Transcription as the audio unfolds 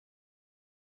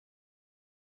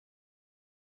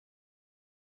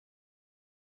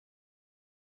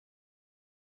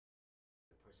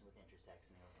person with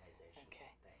intersex in the organization. Okay.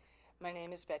 Thanks. My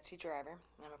name is Betsy Driver.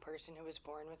 I'm a person who was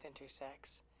born with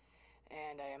intersex,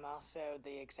 and I am also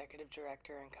the executive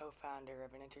director and co-founder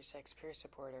of an intersex peer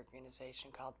support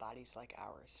organization called Bodies Like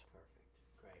Ours. Perfect.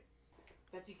 Great.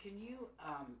 Betsy, can you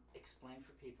explain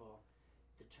for people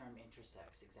the term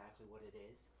intersex, exactly what it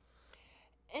is?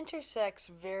 Intersex,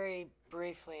 very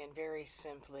briefly and very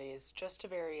simply, is just a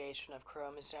variation of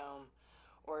chromosome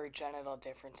or genital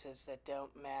differences that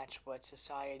don't match what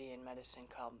society and medicine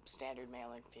call standard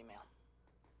male and female.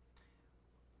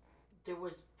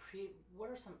 What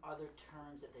are some other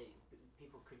terms that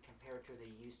people could compare it to,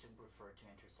 they used to refer to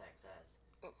intersex as?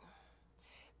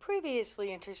 Previously,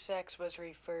 intersex was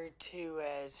referred to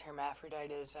as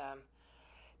hermaphroditism.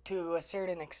 To a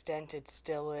certain extent, it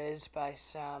still is by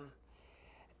some.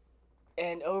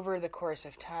 And over the course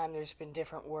of time, there's been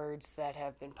different words that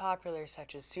have been popular,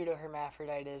 such as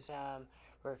pseudohermaphroditism,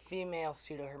 or female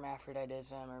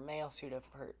pseudohermaphroditism, or male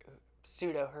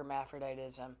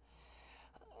pseudohermaphroditism.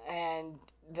 And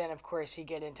then, of course, you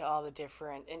get into all the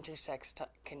different intersex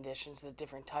conditions, the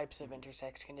different types of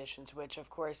intersex conditions, which, of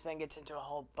course, then gets into a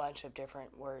whole bunch of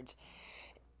different words.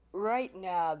 Right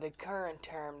now, the current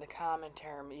term, the common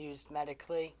term used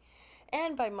medically,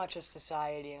 and by much of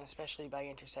society, and especially by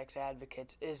intersex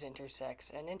advocates, is intersex.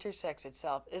 And intersex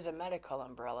itself is a medical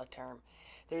umbrella term.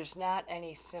 There's not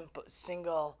any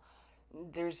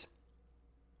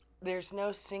there's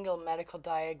no single medical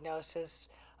diagnosis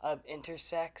of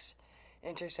intersex.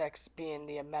 Intersex, being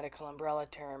the medical umbrella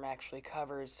term, actually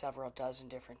covers several dozen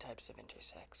different types of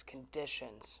intersex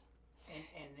conditions. And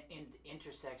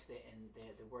intersex,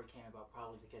 the word came about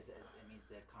probably because it means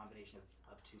the combination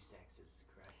of two sexes,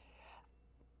 correct?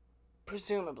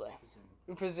 Presumably.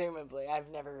 I've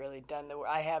never really done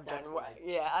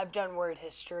I've done word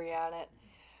history on it.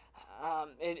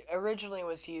 It originally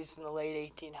was used in the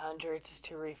late 1800s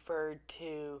to refer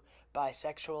to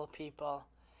bisexual people.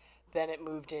 Then it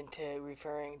moved into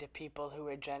referring to people who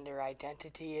had gender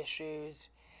identity issues.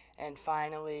 And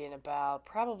finally, in about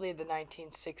probably the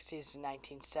 1960s and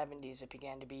 1970s, it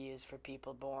began to be used for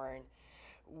people born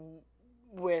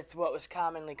with what was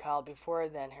commonly called before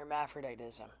then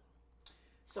hermaphroditism.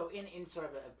 So in sort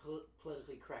of a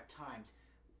politically correct times,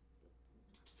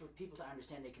 for people to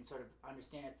understand, they can sort of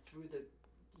understand it through the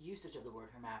usage of the word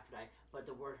hermaphrodite, but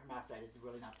the word hermaphrodite is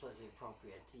really not politically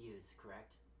appropriate to use, correct?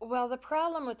 Well, the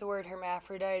problem with the word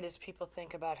hermaphrodite is people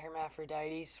think about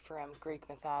Hermaphrodites from Greek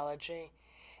mythology,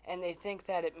 and they think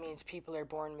that it means people are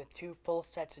born with two full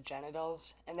sets of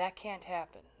genitals, and that can't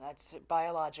happen. That's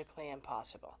biologically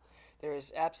impossible. There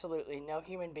is absolutely no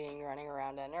human being running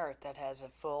around on Earth that has a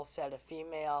full set of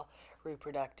female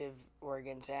reproductive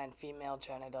organs and female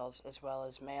genitals, as well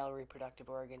as male reproductive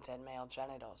organs and male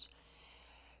genitals.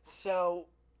 So,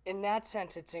 in that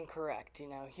sense, it's incorrect.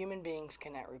 Human beings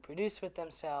cannot reproduce with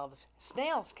themselves.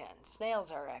 Snails can.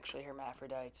 Snails are actually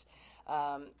hermaphrodites.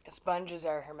 Sponges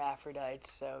are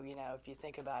hermaphrodites. So, if you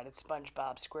think about it,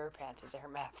 SpongeBob SquarePants is a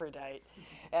hermaphrodite,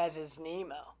 as is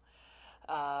Nemo.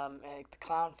 And the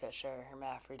clownfish are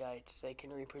hermaphrodites. They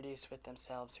can reproduce with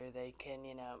themselves, or they can,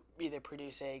 either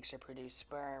produce eggs or produce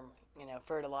sperm,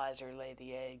 fertilize or lay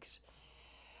the eggs.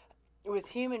 With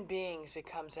human beings, it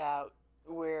comes out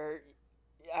where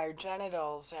our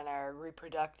genitals and our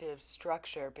reproductive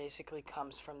structure basically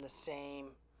comes from the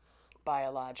same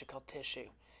biological tissue.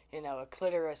 A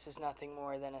clitoris is nothing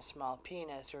more than a small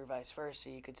penis, or vice versa.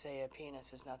 You could say a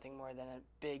penis is nothing more than a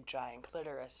big, giant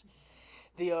clitoris.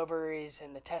 The ovaries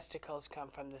and the testicles come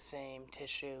from the same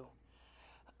tissue.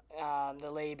 The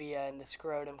labia and the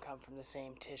scrotum come from the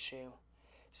same tissue.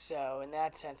 So in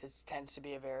that sense, it tends to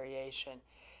be a variation.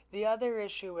 The other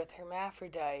issue with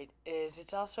hermaphrodite is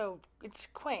it's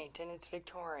quaint and it's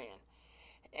Victorian,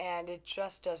 and it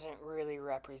just doesn't really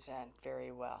represent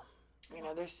very well.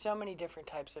 There's so many different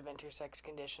types of intersex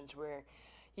conditions where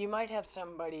you might have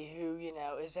somebody who,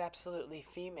 is absolutely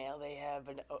female. They have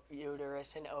an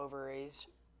uterus and ovaries,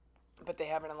 but they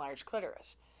have an enlarged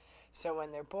clitoris. So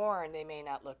when they're born, they may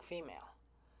not look female.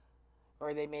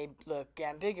 Or they may look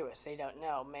ambiguous. They don't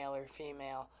know, male or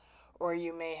female. Or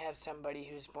you may have somebody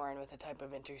who's born with a type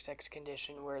of intersex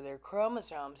condition where their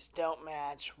chromosomes don't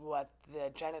match what the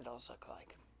genitals look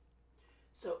like.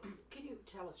 So, can you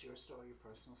tell us your story, your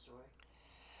personal story?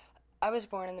 I was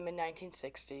born in the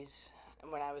mid-1960s.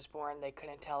 And when I was born, they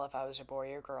couldn't tell if I was a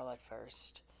boy or girl at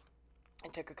first.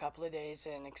 It took a couple of days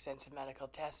and extensive medical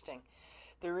testing.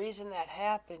 The reason that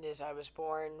happened is I was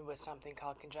born with something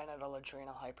called congenital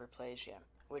adrenal hyperplasia,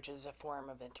 which is a form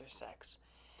of intersex.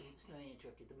 Let me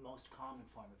interrupt you. The most common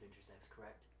form of intersex,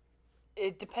 correct?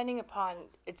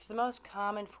 It's the most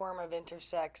common form of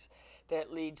intersex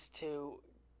that leads to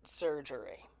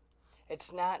surgery.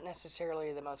 It's not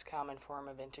necessarily the most common form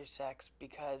of intersex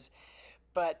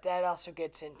but that also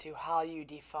gets into how you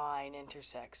define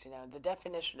intersex. The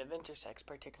definition of intersex,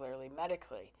 particularly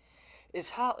medically,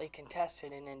 is hotly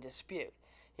contested and in dispute.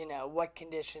 What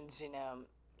conditions,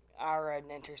 are an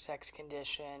intersex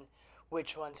condition,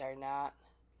 which ones are not.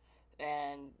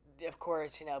 And of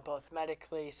course, both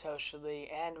medically, socially,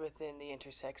 and within the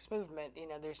intersex movement,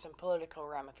 there's some political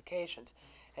ramifications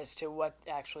as to what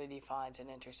actually defines an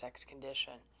intersex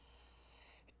condition.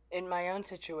 In my own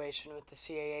situation with the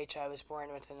CAH, I was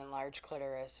born with an enlarged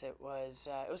clitoris. It was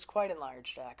quite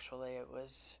enlarged, actually. It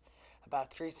was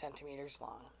about 3 centimeters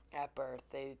long at birth.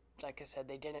 Like I said,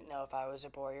 they didn't know if I was a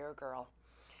boy or a girl.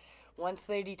 Once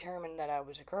they determined that I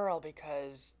was a girl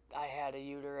because I had a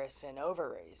uterus and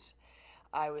ovaries,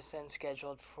 I was then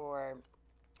scheduled for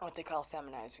what they call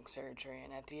feminizing surgery.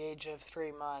 And at the age of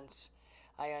 3 months,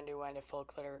 I underwent a full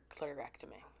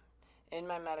clitorectomy. In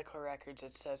my medical records,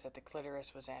 it says that the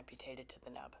clitoris was amputated to the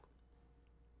nub.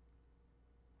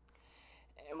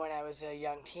 And when I was a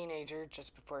young teenager,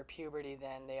 just before puberty,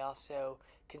 then they also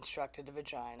constructed a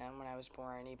vagina. And when I was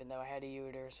born, even though I had a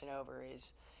uterus and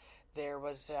ovaries, there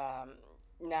was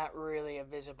not really a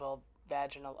visible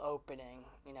vaginal opening.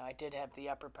 I did have the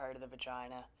upper part of the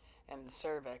vagina and the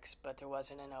cervix, but there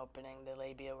wasn't an opening. The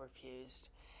labia were fused.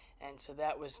 And so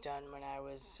that was done when I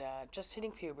was just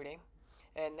hitting puberty.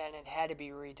 And then it had to be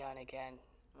redone again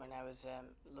when I was a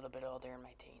little bit older in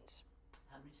my teens.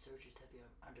 How many surgeries have you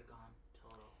undergone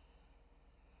total?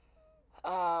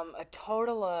 A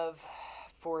total of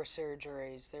 4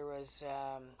 surgeries. There was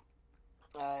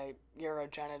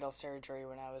urogenital surgery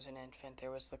when I was an infant.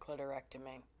 There was the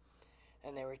clitorectomy,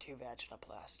 and there were 2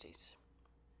 vaginoplasties.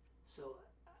 So,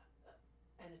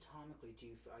 anatomically,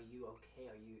 are you okay?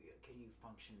 Can you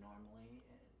function normally?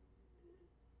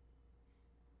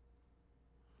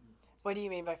 What do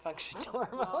you mean by function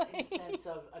normally? Well, in the sense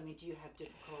of, do you have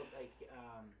difficult,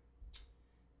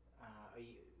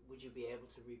 would you be able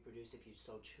to reproduce if you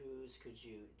so choose? Do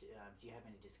you have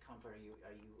any discomfort? Are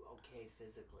you okay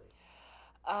physically?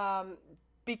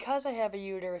 Because I have a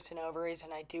uterus and ovaries,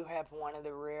 and I do have one of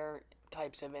the rare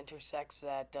types of intersex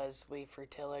that does leave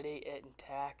fertility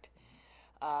intact.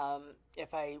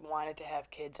 If I wanted to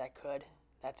have kids, I could.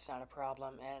 That's not a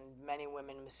problem, and many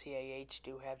women with CAH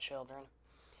do have children.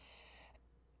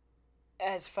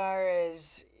 As far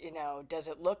as, does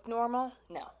it look normal?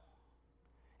 No.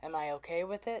 Am I okay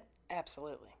with it?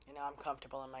 Absolutely. I'm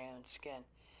comfortable in my own skin.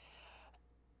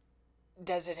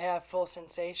 Does it have full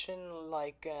sensation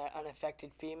like an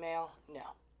unaffected female?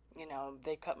 No.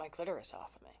 They cut my clitoris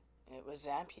off of me. It was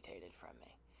amputated from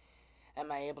me.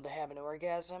 Am I able to have an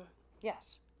orgasm?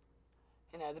 Yes.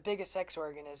 The biggest sex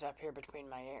organ is up here between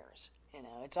my ears.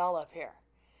 It's all up here.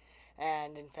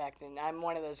 And in fact, I'm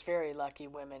one of those very lucky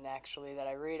women, actually, that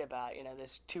I read about,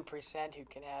 this 2% who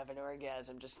can have an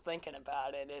orgasm just thinking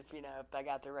about it if I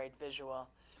got the right visual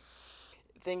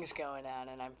things going on,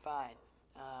 and I'm fine.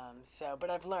 But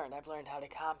I've learned how to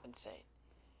compensate,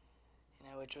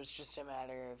 which was just a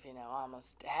matter of,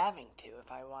 almost having to if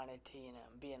I wanted to,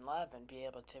 be in love and be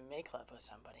able to make love with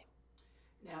somebody.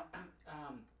 Now,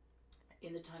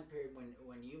 in the time period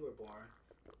when you were born,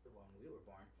 when we were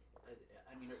born,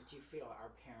 do you feel our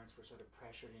parents were sort of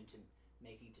pressured into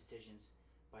making decisions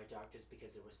by doctors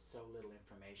because there was so little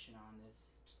information on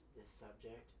this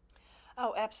subject?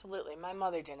 Oh, absolutely. My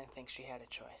mother didn't think she had a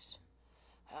choice.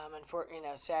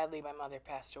 Sadly, my mother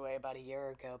passed away about a year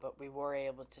ago, but we were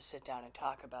able to sit down and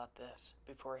talk about this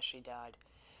before she died.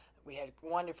 We had a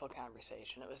wonderful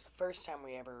conversation. It was the first time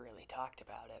we ever really talked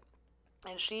about it.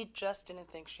 And she just didn't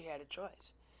think she had a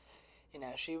choice.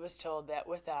 She was told that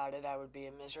without it, I would be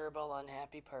a miserable,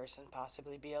 unhappy person,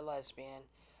 possibly be a lesbian,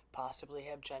 possibly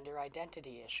have gender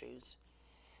identity issues,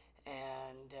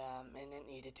 and it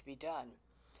needed to be done.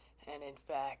 And in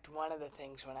fact, one of the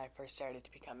things when I first started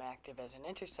to become active as an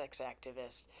intersex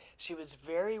activist, she was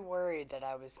very worried that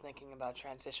I was thinking about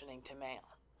transitioning to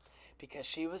male, because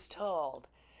she was told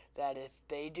that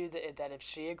if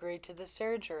she agreed to the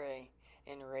surgery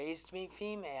and raised me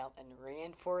female and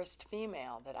reinforced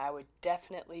female, that I would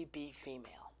definitely be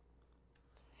female.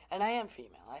 And I am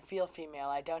female. I feel female.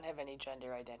 I don't have any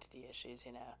gender identity issues,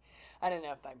 I don't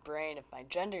know if my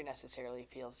gender necessarily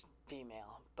feels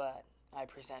female, but I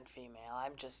present female. I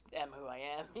just am who I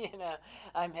am,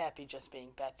 I'm happy just being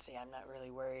Betsy. I'm not really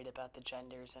worried about the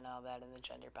genders and all that and the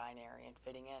gender binary and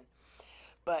fitting in.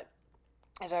 But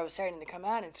as I was starting to come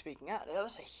out and speaking out, that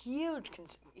was a huge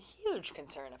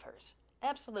concern of hers.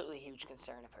 Absolutely huge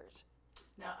concern of hers.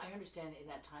 Now, I understand in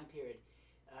that time period,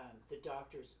 the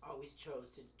doctors always chose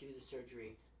to do the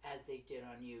surgery as they did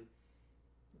on you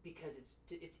because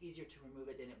it's easier to remove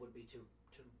it than it would be to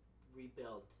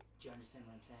rebuild. Do you understand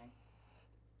what I'm saying?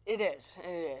 It is.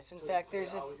 It is. In fact,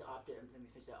 there's always opted. Let me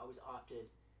finish that. Always opted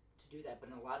to do that, but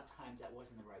in a lot of times that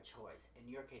wasn't the right choice. In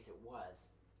your case, it was.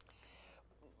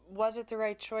 Was it the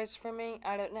right choice for me?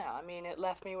 I don't know. I mean, it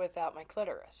left me without my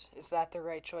clitoris. Is that the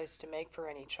right choice to make for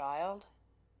any child?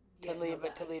 To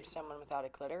leave someone without a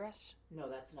clitoris? No,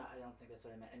 that's not. I don't think that's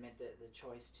what I meant. I meant the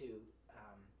choice to.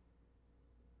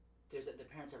 The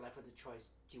parents are left with the choice.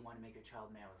 Do you want to make your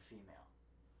child male or female?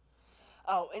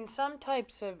 Oh, in some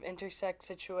types of intersex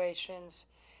situations,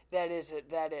 that is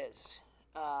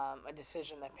a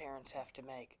decision that parents have to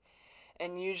make,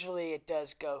 and usually it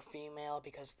does go female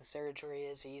because the surgery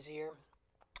is easier.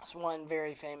 So one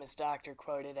very famous doctor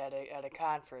quoted at a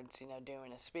conference,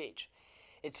 doing a speech,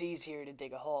 "It's easier to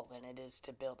dig a hole than it is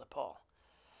to build a pole."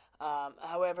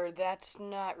 However, that's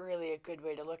not really a good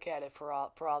way to look at it for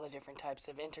all the different types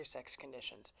of intersex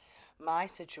conditions. My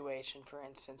situation, for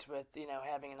instance, with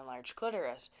having an enlarged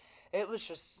clitoris, it was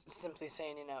just simply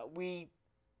saying, we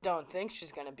don't think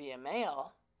she's going to be a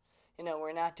male.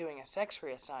 We're not doing a sex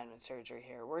reassignment surgery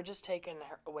here. We're just taking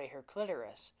away her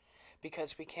clitoris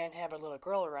because we can't have a little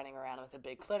girl running around with a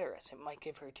big clitoris. It might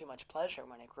give her too much pleasure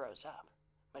when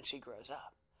she grows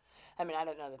up. I mean, I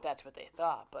don't know that that's what they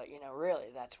thought, but, really,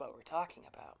 that's what we're talking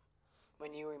about.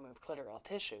 When you remove clitoral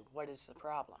tissue, what is the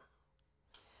problem?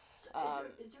 So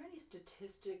is there any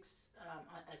statistics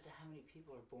as to how many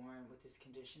people are born with this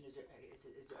condition?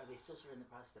 Are they still sort of in the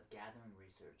process of gathering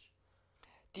research?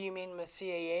 Do you mean with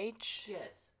CAH?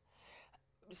 Yes.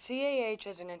 CAH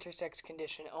as an intersex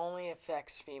condition only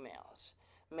affects females.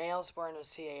 Males born with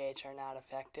CAH are not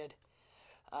affected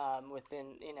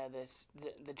within,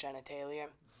 the genitalia.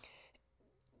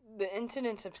 The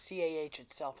incidence of CAH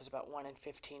itself is about 1 in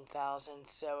 15,000,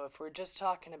 so if we're just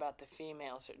talking about the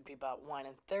females, it would be about 1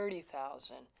 in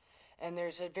 30,000. And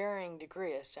there's a varying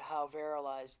degree as to how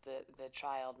virilized the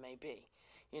child may be.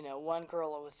 One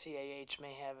girl with CAH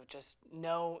may have just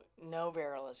no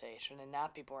virilization and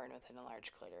not be born with an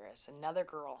enlarged clitoris. Another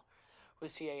girl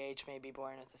with CAH may be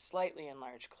born with a slightly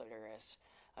enlarged clitoris.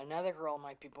 Another girl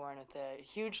might be born with a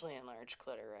hugely enlarged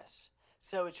clitoris.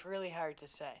 So it's really hard to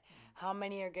say. How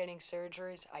many are getting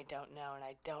surgeries? I don't know, and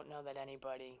I don't know that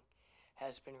anybody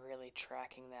has been really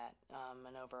tracking that,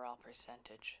 an overall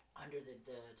percentage. Under the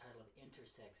title of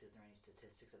intersex, is there any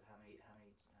statistics of how many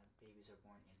babies are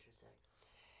born intersex?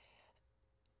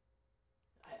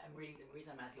 I'm reading. The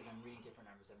reason I'm asking is I'm reading different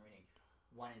numbers. I'm reading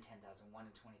 1 in 10,000, 1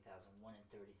 in 20,000, 1 in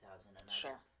 30,000, and I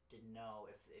just didn't know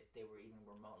if they were even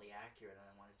remotely accurate, and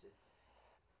I wanted to.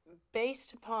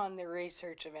 Based upon the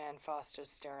research of Ann Foster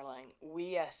Sterling,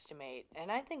 we estimate,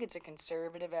 and I think it's a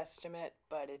conservative estimate,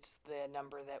 but it's the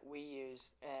number that we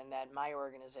use and that my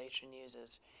organization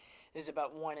uses, is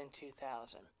about 1 in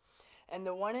 2,000. And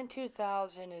the 1 in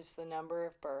 2,000 is the number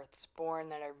of births born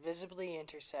that are visibly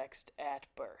intersexed at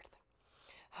birth.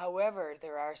 However,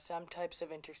 there are some types of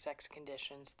intersex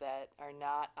conditions that are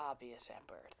not obvious at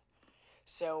birth,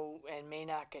 and may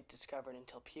not get discovered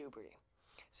until puberty.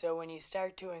 So when you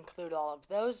start to include all of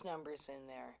those numbers in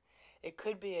there, it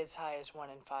could be as high as 1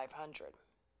 in 500.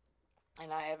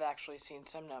 And I have actually seen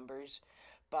some numbers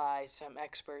by some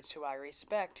experts who I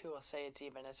respect who will say it's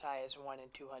even as high as 1 in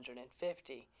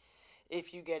 250.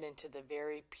 If you get into the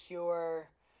very pure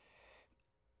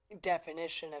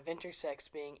definition of intersex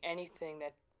being anything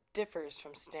that differs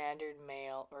from standard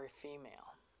male or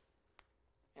female.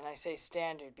 And I say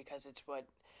standard because it's what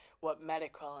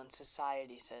medical and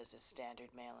society says is standard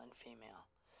male and female.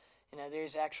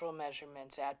 There's actual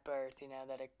measurements at birth,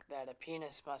 that a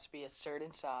penis must be a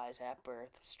certain size at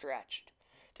birth, stretched,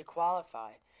 to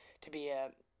qualify to be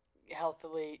a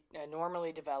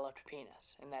normally developed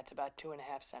penis, and that's about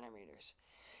 2.5 centimeters.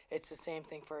 It's the same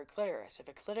thing for a clitoris. If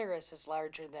a clitoris is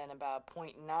larger than about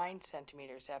 0.9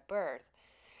 centimeters at birth,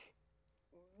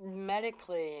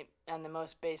 medically, on the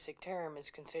most basic term,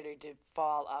 is considered to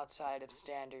fall outside of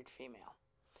standard female.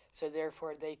 So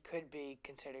therefore, they could be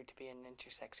considered to be an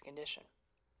intersex condition.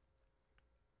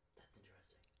 That's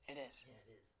interesting. It is. Yeah,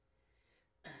 it is.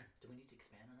 Do we need to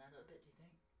expand on that a bit, do you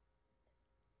think?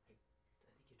 I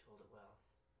think you told it well.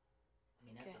 I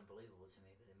mean, that's unbelievable to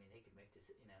me, but I mean, they could make this,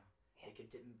 they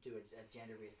could do a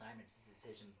gender reassignment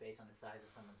decision based on the size of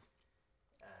someone's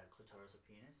clitoris or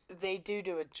penis? They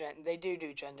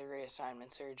do gender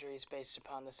reassignment surgeries based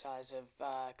upon the size of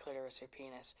clitoris or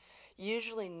penis.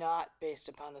 Usually not based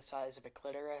upon the size of a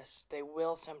clitoris. They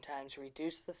will sometimes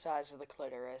reduce the size of the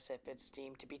clitoris if it's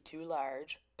deemed to be too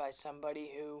large by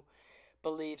somebody who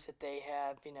believes that they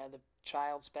have, the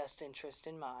child's best interest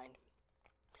in mind.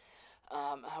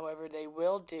 However, they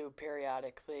will do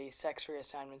periodically sex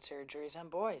reassignment surgeries on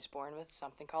boys born with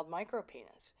something called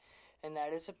micropenis. And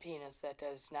that is a penis that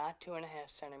does not 2.5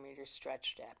 centimeters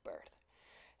stretched at birth.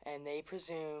 And they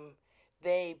presume,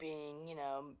 they being,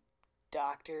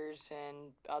 doctors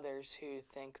and others who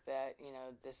think that,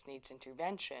 this needs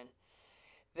intervention,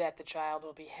 that the child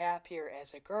will be happier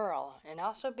as a girl. And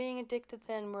also being addicted,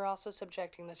 then we're also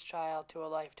subjecting this child to a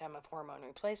lifetime of hormone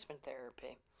replacement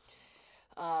therapy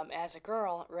as a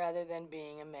girl rather than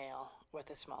being a male with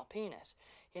a small penis.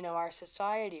 Our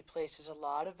society places a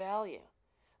lot of value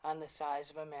on the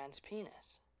size of a man's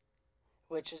penis,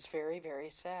 which is very, very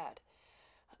sad.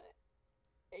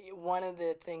 One of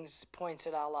the points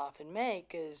that I'll often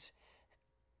make is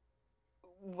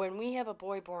when we have a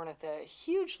boy born with a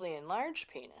hugely enlarged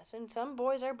penis, and some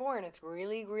boys are born with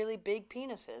really, really big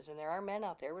penises, and there are men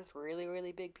out there with really,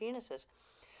 really big penises,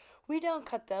 we don't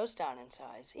cut those down in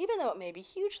size, even though it may be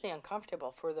hugely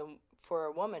uncomfortable for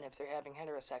a woman if they're having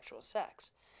heterosexual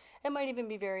sex. It might even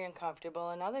be very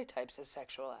uncomfortable in other types of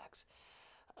sexual acts.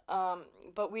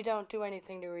 But we don't do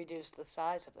anything to reduce the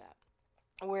size of that.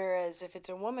 Whereas if it's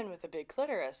a woman with a big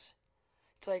clitoris,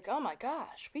 it's like, oh my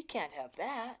gosh, we can't have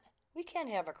that. We can't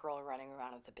have a girl running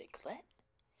around with a big clit.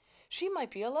 She might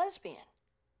be a lesbian.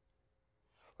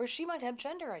 Or she might have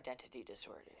gender identity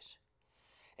disorders.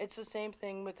 It's the same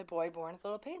thing with a boy born with a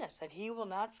little penis, that he will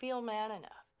not feel man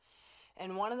enough.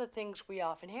 And one of the things we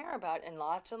often hear about, and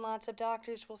lots of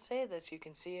doctors will say this, you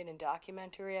can see it in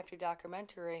documentary after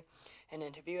documentary, and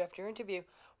interview after interview,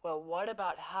 well, what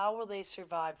about how will they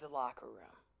survive the locker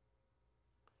room?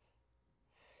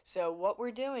 So what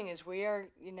we're doing is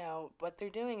what they're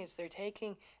doing is they're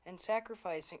taking and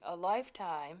sacrificing a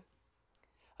lifetime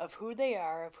of who they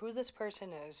are, of who this person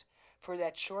is, for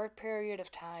that short period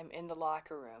of time in the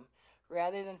locker room,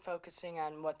 rather than focusing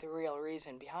on what the real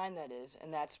reason behind that is,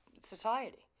 and that's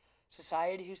society.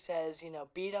 Society who says,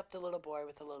 beat up the little boy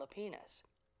with a little penis.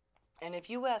 And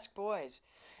if you ask boys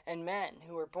and men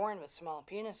who were born with small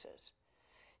penises,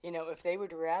 if they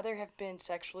would rather have been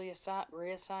sexually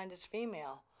reassigned as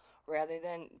female rather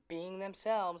than being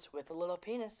themselves with a little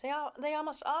penis, they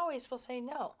almost always will say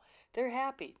no. They're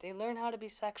happy. They learn how to be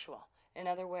sexual in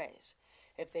other ways.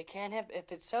 If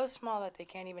it's so small that they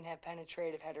can't even have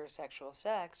penetrative heterosexual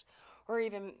sex, or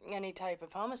even any type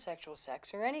of homosexual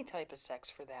sex, or any type of sex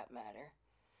for that matter,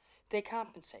 they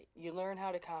compensate. You learn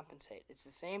how to compensate. It's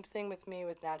the same thing with me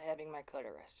with not having my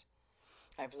clitoris.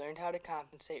 I've learned how to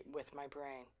compensate with my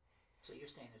brain. So you're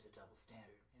saying there's a double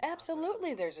standard?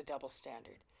 Absolutely, there's a double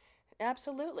standard.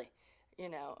 Absolutely.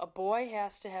 A boy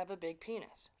has to have a big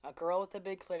penis. A girl with a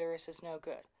big clitoris is no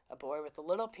good. A boy with a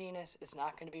little penis is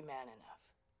not going to be man enough.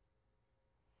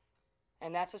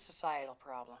 And that's a societal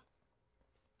problem.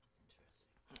 That's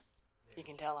interesting. You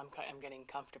can tell I'm getting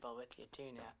comfortable with you too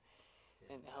now.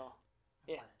 Yeah. And the whole,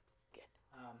 yeah, good.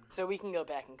 So we can go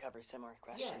back and cover some more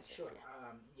questions. Yeah, sure.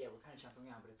 We're kind of jumping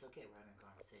around, but it's okay. We're having a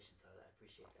conversation, so I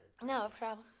appreciate that. No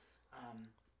problem. I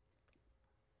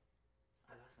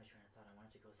lost my train of thought. I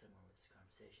wanted to go somewhere with this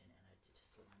conversation, and it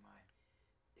just slipped my mind.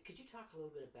 Could you talk a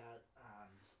little bit about,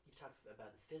 you've talked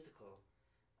about the physical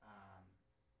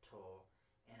toll,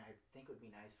 and I think it would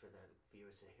be nice for the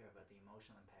viewers to hear about the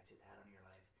emotional impacts it's had on your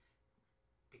life,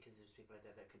 because there's people like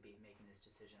that that could be making this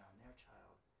decision on their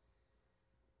child.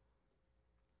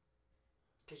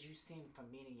 Because you seem,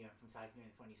 from meeting you, from talking to you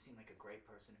on the phone, you seem like a great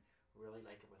person, really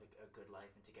like it with a good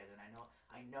life and together. And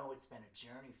I know it's been a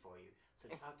journey for you. So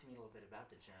talk to me a little bit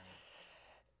about the journey.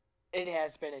 It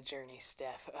has been a journey,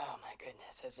 Steph. Oh my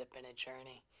goodness, has it been a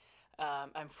journey?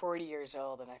 I'm 40 years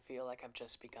old, and I feel like I've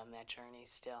just begun that journey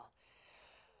still.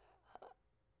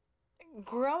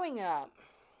 Growing up,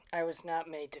 I was not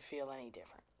made to feel any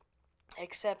different,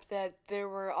 except that there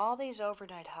were all these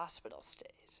overnight hospital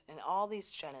stays and all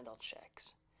these genital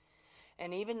checks.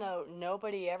 And even though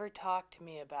nobody ever talked to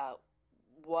me about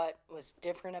what was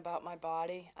different about my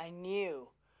body, I knew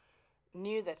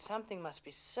that something must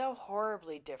be so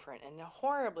horribly different and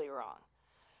horribly wrong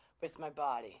with my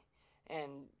body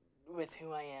and with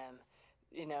who I am,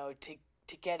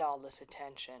 to get all this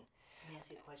attention. Let me ask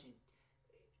you a question.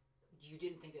 You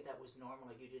didn't think that was normal?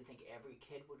 Like, you didn't think every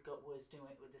kid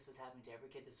this was happening to every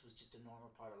kid? This was just a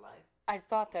normal part of life? I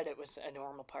thought that it was a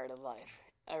normal part of life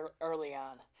early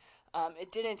on.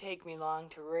 It didn't take me long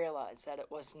to realize that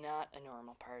it was not a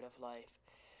normal part of life,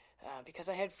 because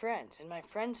I had friends, and my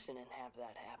friends didn't have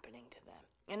that happening to them.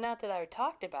 And not that I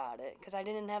talked about it, because I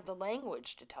didn't have the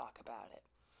language to talk about it.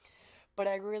 But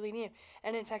I really knew.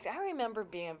 And in fact, I remember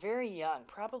being very young,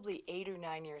 probably 8 or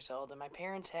 9 years old, and my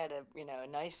parents had a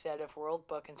nice set of World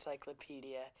Book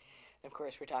Encyclopedia Of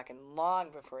course, we're talking long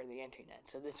before the internet,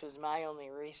 so this was my only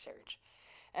research.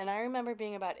 And I remember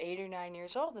being about 8 or 9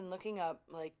 years old and looking up,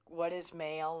 like, what is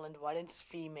male and what is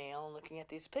female, and looking at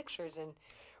these pictures and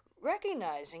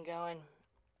recognizing, going,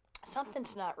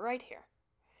 something's not right here.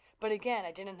 But again,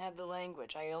 I didn't have the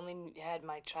language. I only had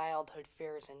my childhood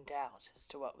fears and doubts as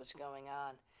to what was going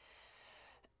on.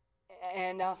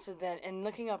 And also then, and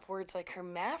looking up words like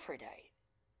hermaphrodite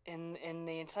in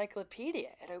the encyclopedia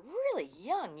at a really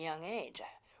young age.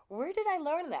 Where did I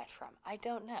learn that from? I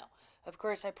don't know. Of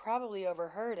course, I probably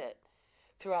overheard it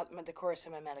throughout the course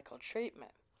of my medical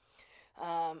treatment.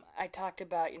 I talked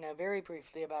about, very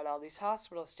briefly about all these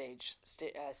hospital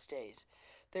stays.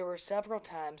 There were several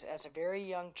times as a very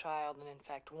young child, and in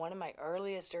fact, one of my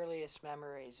earliest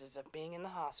memories is of being in the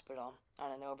hospital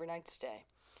on an overnight stay,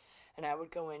 and I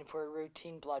would go in for a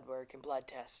routine blood work and blood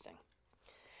testing.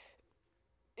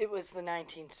 It was the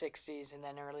 1960s and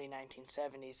then early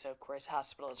 1970s, so of course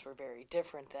hospitals were very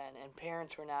different then, and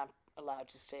parents were not allowed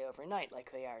to stay overnight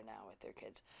like they are now with their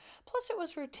kids. Plus, it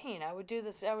was routine. I would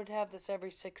have this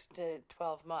every 6 to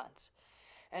 12 months.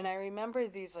 And I remember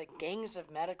these like gangs of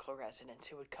medical residents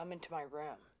who would come into my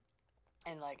room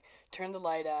and like turn the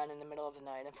light on in the middle of the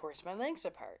night and force my legs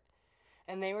apart.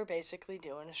 And they were basically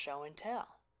doing a show and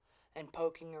tell and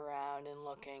poking around and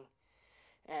looking.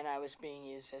 And I was being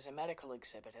used as a medical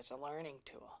exhibit, as a learning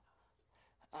tool.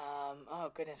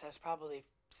 Oh goodness, I was probably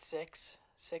 6,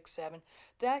 7.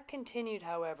 That continued,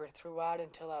 however, throughout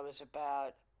until I was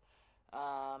about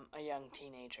a young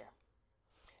teenager.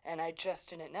 And I just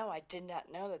didn't know. I did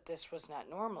not know that this was not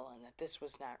normal and that this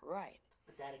was not right.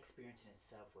 But that experience in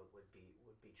itself would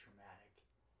be traumatic.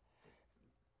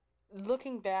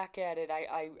 Looking back at it,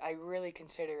 I really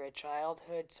consider it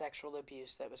childhood sexual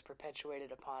abuse that was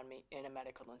perpetuated upon me in a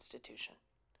medical institution.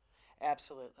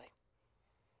 Absolutely.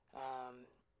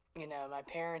 My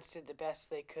parents did the best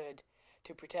they could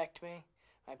to protect me.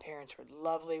 My parents were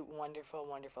lovely, wonderful,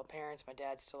 wonderful parents. My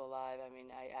dad's still alive. I mean,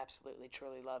 I absolutely,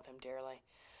 truly love him dearly.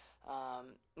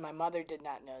 My mother did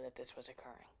not know that this was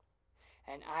occurring.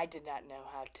 And I did not know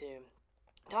how to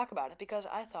talk about it because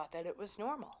I thought that it was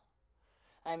normal.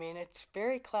 I mean, it's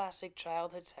very classic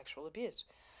childhood sexual abuse.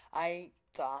 I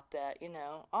thought that,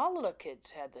 all little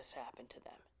kids had this happen to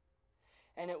them.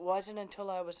 And it wasn't until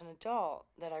I was an adult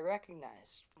that I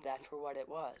recognized that for what it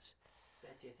was.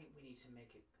 Betsy, I think we need to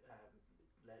make it,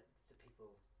 let the people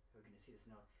who are going to see this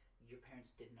know, your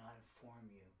parents did not inform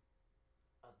you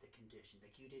of the condition.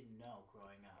 Like, you didn't know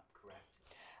growing up, correct?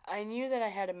 I knew that I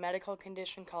had a medical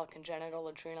condition called congenital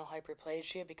adrenal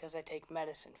hyperplasia because I take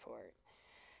medicine for it.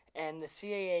 And the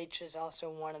CAH is also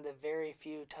one of the very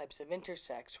few types of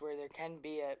intersex where there can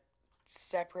be a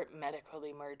separate medical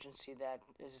emergency that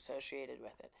is associated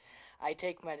with it. I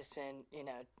take medicine,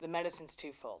 the medicine's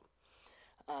twofold.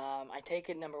 I take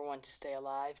it, number one, to stay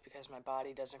alive because my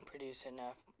body doesn't produce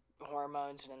enough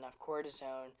hormones and enough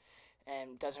cortisone,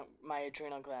 and my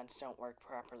adrenal glands don't work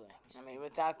properly. I mean,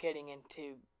 without getting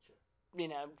into,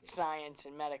 science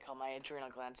and medical, my adrenal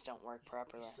glands don't work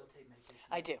properly. You still take medication?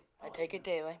 I do. I take it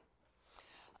daily.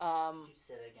 Did you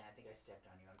say that again? I think I stepped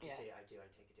on you. Just say I do. I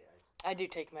take it daily. I do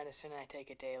take medicine, and I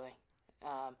take it daily.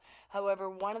 However,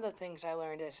 one of the things I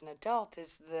learned as an adult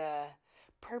is the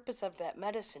purpose of that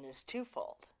medicine is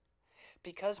twofold.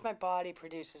 Because my body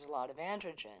produces a lot of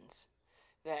androgens,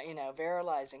 that,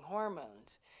 virilizing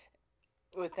hormones,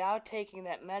 without taking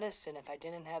that medicine, if I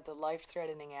didn't have the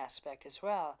life-threatening aspect as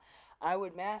well, I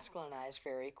would masculinize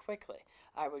very quickly.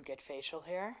 I would get facial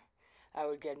hair. I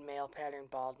would get male pattern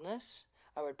baldness.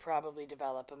 I would probably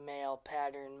develop a male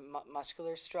pattern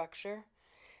muscular structure,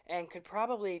 and could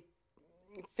probably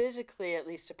physically, at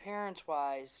least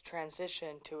appearance-wise,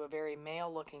 transition to a very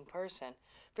male-looking person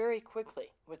very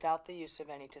quickly without the use of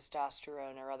any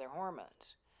testosterone or other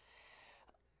hormones.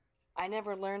 I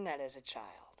never learned that as a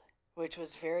child, which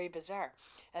was very bizarre.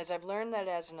 As I've learned that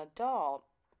as an adult,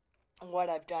 what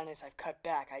I've done is I've cut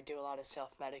back. I do a lot of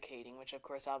self-medicating, which of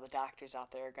course all the doctors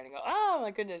out there are going to go, oh my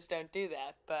goodness, don't do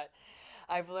that. But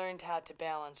I've learned how to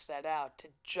balance that out, to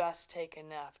just take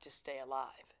enough to stay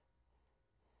alive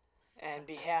and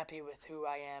be happy with who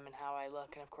I am and how I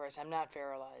look. And of course, I'm not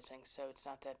virilizing, so it's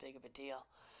not that big of a deal.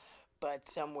 But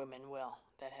some women will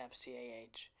that have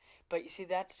CAH. But you see,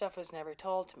 that stuff was never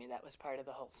told to me. That was part of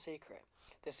the whole secret.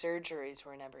 The surgeries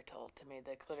were never told to me.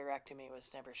 The clitorectomy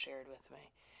was never shared with me.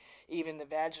 Even the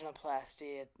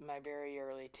vaginoplasty at my very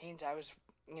early teens, I was,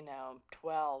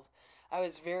 12. I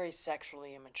was very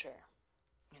sexually immature,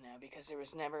 because there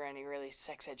was never any really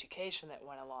sex education that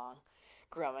went along.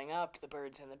 Growing up, the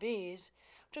birds and the bees,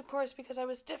 which of course because I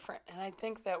was different. And I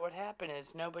think that what happened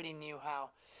is nobody knew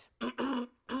how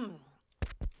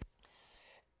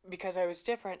because I was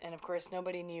different, and of course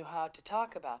nobody knew how to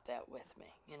talk about that with me.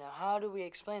 You know, how do we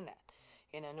explain that?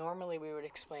 You know, normally we would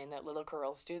explain that little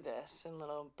girls do this and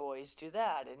little boys do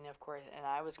that, and of course, and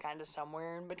I was kind of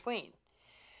somewhere in between.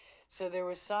 So there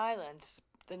was silence.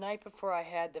 The night before I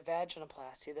had the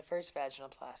vaginoplasty, the first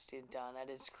vaginoplasty done, that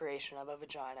is creation of a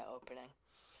vagina opening,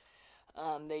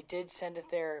 they did send a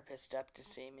therapist up to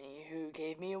see me who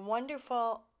gave me a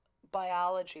wonderful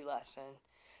biology lesson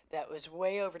that was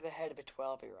way over the head of a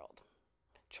 12-year-old,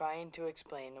 trying to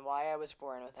explain why I was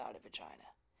born without a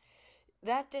vagina.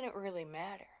 That didn't really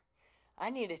matter.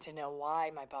 I needed to know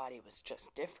why my body was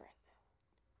just different.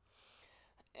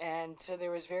 And so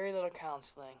there was very little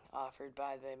counseling offered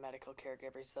by the medical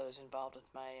caregivers, those involved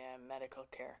with my medical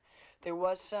care. There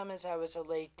was some as I was a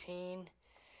late teen.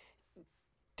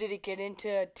 Did it get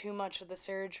into too much of the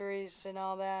surgeries and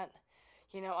all that?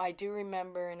 You know, I do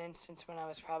remember an instance when I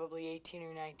was probably 18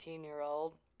 or 19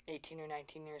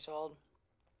 years old,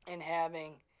 and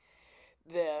having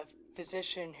the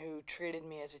physician who treated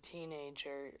me as a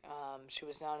teenager, she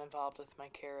was not involved with my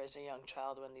care as a young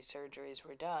child when these surgeries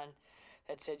were done,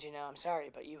 that said, you know, I'm sorry,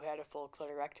 but you had a full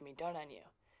clitorectomy done on you.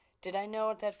 Did I know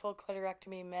what that full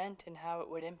clitorectomy meant and how it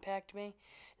would impact me?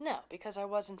 No, because I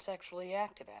wasn't sexually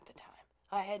active at the time.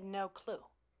 I had no clue.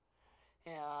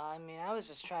 You know, I mean, I was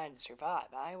just trying to survive.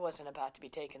 I wasn't about to be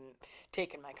taking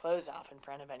my clothes off in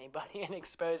front of anybody and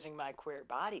exposing my queer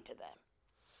body to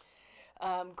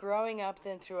them. Growing up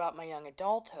then throughout my young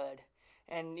adulthood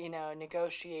and, you know,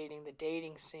 negotiating the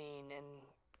dating scene and,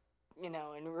 you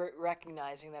know, and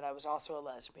recognizing that I was also a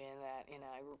lesbian, that, you know,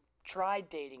 I tried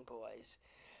dating boys,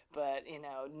 but, you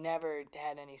know, never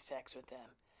had any sex with them.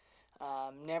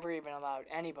 Never even allowed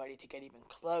anybody to get even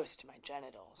close to my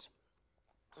genitals.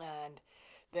 And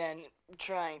then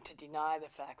trying to deny the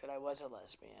fact that I was a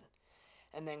lesbian.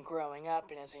 And then growing up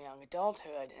and as a young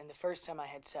adulthood, and the first time I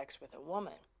had sex with a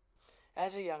woman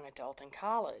as a young adult in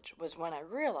college was when I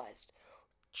realized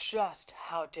just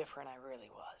how different I really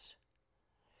was.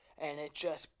 And it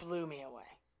just blew me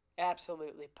away.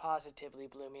 Absolutely, positively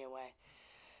blew me away.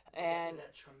 And was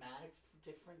that traumatic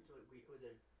different? Was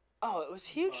it? Oh, it was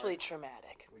hugely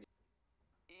traumatic.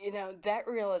 You know, that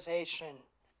realization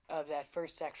of that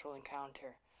first sexual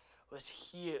encounter was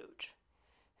huge.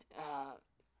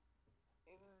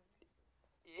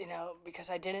 You know, because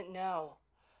I didn't know,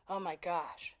 oh my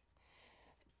gosh,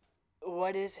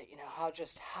 what is it? You know,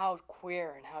 how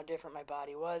queer and how different my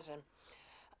body was. And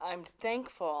I'm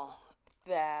thankful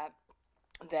that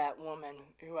that woman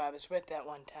who I was with that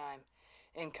one time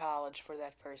in college for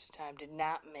that first time did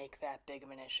not make that big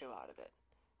of an issue out of it.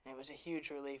 And it was a huge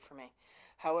relief for me.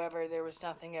 However, there was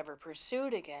nothing ever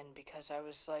pursued again because I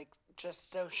was like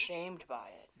just so shamed by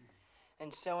it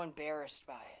and so embarrassed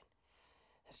by it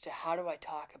as to how do I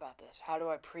talk about this? How do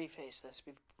I preface this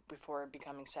before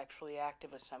becoming sexually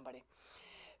active with somebody?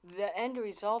 The end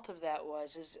result of that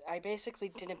is I basically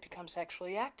didn't become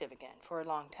sexually active again for a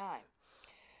long time.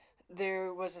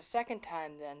 There was a second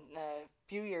time then, a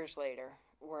few years later,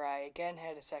 where I again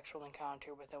had a sexual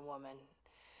encounter with a woman.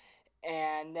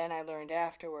 And then I learned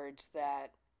afterwards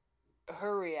that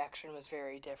her reaction was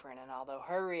very different. And although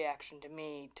her reaction to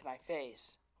me, to my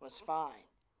face, was fine,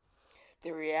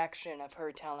 the reaction of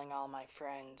her telling all my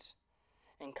friends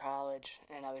in college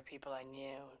and other people I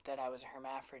knew that I was a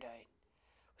hermaphrodite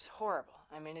was horrible.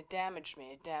 I mean, it damaged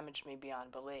me. It damaged me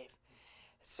beyond belief.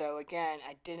 So again,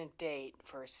 I didn't date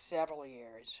for several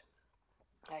years.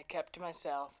 I kept to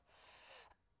myself.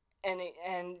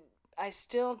 And I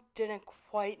still didn't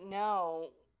quite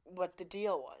know what the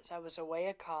deal was. I was away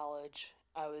at college.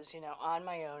 I was, you know, on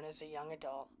my own as a young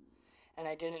adult. And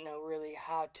I didn't know really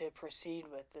how to proceed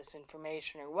with this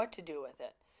information or what to do with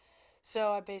it.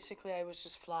 So I was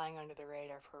just flying under the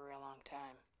radar for a real long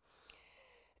time.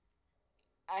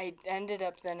 I ended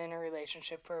up then in a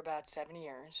relationship for about 7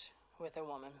 years with a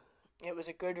woman. It was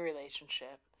a good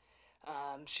relationship.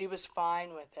 She was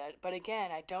fine with it. But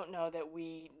again, I don't know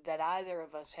that either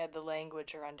of us had the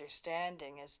language or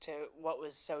understanding as to what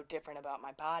was so different about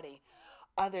my body,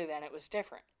 other than it was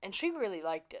different. And she really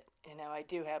liked it. You know, I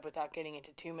do have, without getting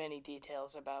into too many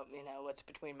details about, you know, what's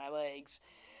between my legs.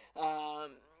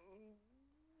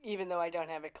 Even though I don't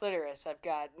have a clitoris, I've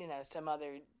got, you know, some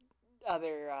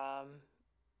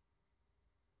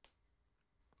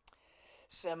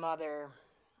other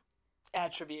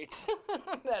attributes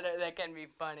that can be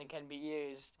fun and can be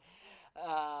used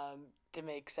to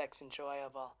make sex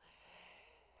enjoyable.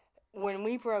 When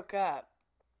we broke up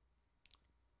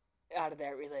out of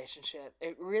that relationship,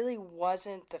 it really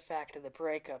wasn't the fact of the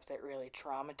breakup that really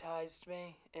traumatized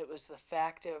me. It was the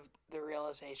fact of the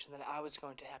realization that I was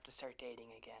going to have to start dating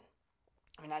again.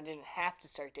 I mean, I didn't have to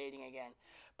start dating again,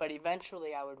 but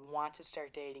eventually I would want to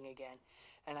start dating again,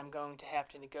 and I'm going to have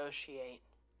to negotiate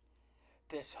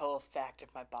this whole fact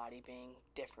of my body being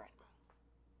different.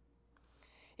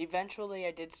 Eventually,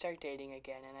 I did start dating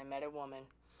again, and I met a woman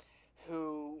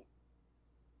who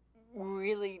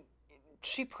really,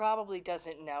 she probably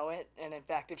doesn't know it, and in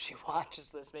fact, if she watches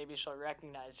this, maybe she'll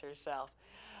recognize herself.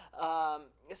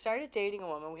 Started dating a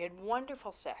woman. We had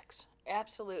wonderful sex,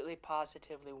 absolutely,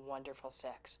 positively wonderful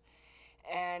sex.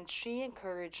 And she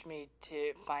encouraged me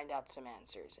to find out some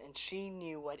answers, and she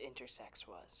knew what intersex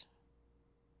was.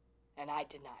 And I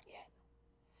did not yet.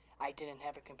 I didn't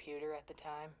have a computer at the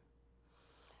time.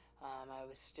 I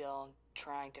was still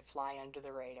trying to fly under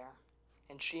the radar,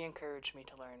 and she encouraged me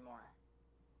to learn more.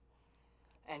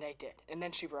 And I did. And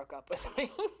then she broke up with me.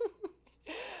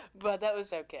 But that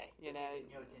was okay, you know.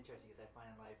 You know, it's interesting because I find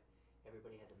in life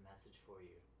everybody has a message for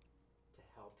you to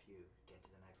help you get to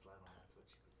the next level, and that's what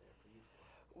she was there for you for.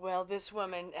 Well, this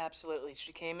woman, absolutely.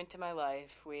 She came into my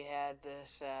life. We had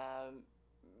this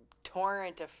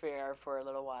torrent affair for a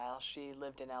little while. She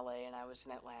lived in LA and I was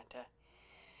in Atlanta.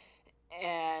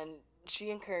 And she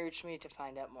encouraged me to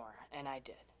find out more, and I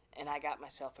did. And I got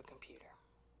myself a computer.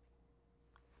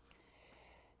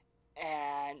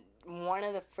 And one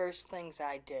of the first things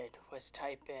I did was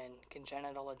type in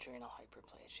congenital adrenal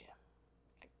hyperplasia.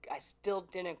 I still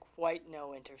didn't quite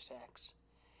know intersex.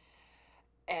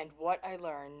 And what I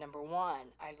learned, number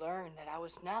one, I learned that I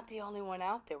was not the only one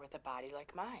out there with a body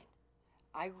like mine.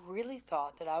 I really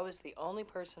thought that I was the only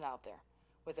person out there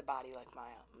with a body like mine.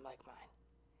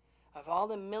 Of all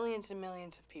the millions and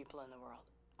millions of people in the world,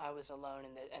 I was alone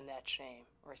in that shame,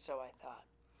 or so I thought.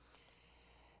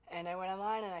 And I went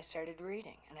online and I started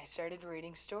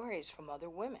reading stories from other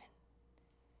women.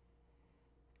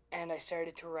 And I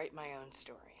started to write my own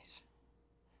stories.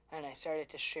 And I started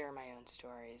to share my own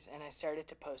stories. And I started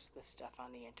to post this stuff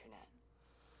on the internet.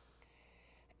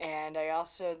 And I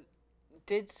also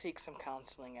did seek some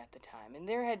counseling at the time. And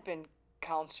there had been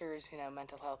counselors, you know,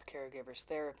 mental health caregivers,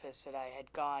 therapists that I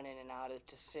had gone in and out of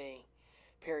to see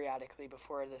periodically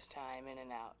before this time, in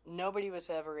and out. Nobody was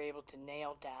ever able to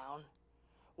nail down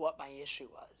what my issue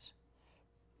was.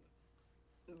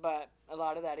 But a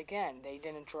lot of that, again, they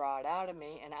didn't draw it out of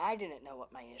me, and I didn't know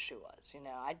what my issue was. You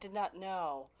know, I did not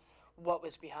know what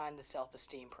was behind the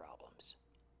self-esteem problems.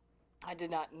 I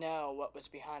did not know what was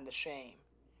behind the shame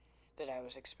that I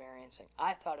was experiencing.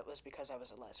 I thought it was because I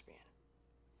was a lesbian.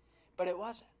 But it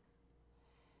wasn't.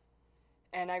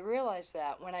 And I realized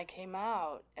that when I came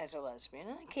out as a lesbian,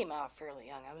 and I came out fairly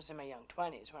young. I was in my young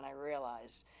 20s when I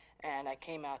realized, and I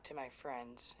came out to my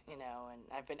friends, you know, and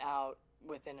I've been out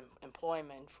within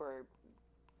employment for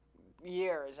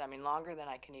years. I mean, longer than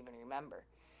I can even remember.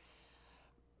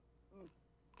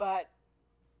 But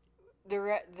the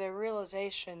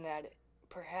realization that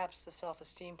perhaps the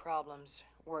self-esteem problems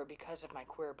were because of my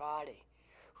queer body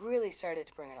really started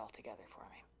to bring it all together for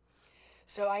me.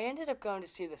 So I ended up going to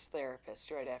see this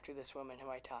therapist right after this woman who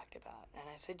I talked about. And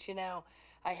I said, you know,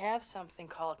 I have something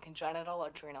called congenital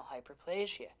adrenal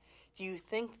hyperplasia. Do you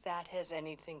think that has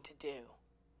anything to do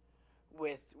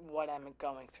with what I'm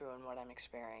going through and what I'm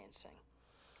experiencing?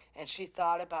 And she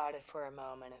thought about it for a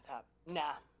moment and thought,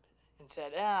 nah, and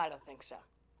said, I don't think so.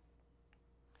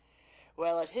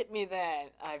 Well, it hit me then.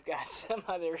 I've got some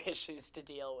other issues to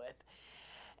deal with.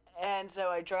 And so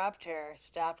I dropped her,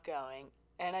 stopped going,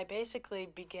 and I basically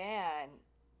began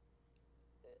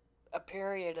a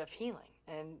period of healing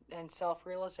and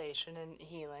self-realization and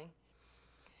healing.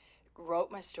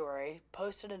 Wrote my story,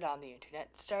 posted it on the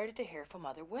internet, started to hear from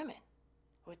other women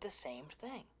with the same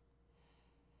thing.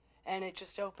 And it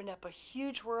just opened up a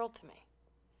huge world to me.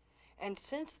 And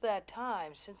since that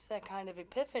time, since that kind of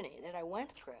epiphany that I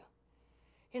went through,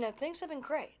 you know, things have been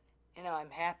great. You know,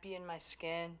 I'm happy in my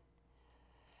skin.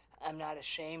 I'm not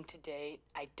ashamed to date.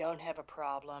 I don't have a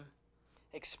problem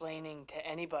explaining to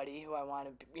anybody who I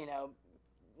want to, you know,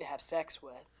 have sex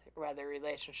with, whether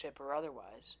relationship or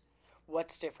otherwise,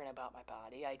 what's different about my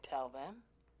body. I tell them.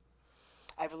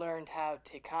 I've learned how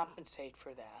to compensate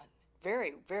for that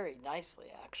very, very nicely,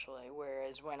 actually,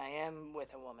 whereas when I am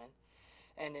with a woman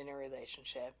and in a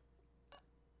relationship,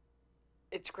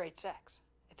 it's great sex.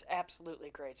 It's absolutely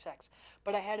great sex.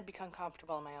 But I had to become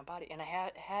comfortable in my own body, and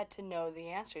I had to know the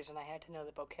answers, and I had to know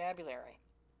the vocabulary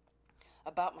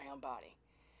about my own body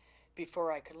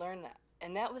before I could learn that.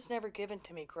 And that was never given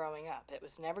to me growing up. It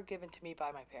was never given to me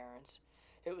by my parents.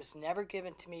 It was never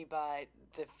given to me by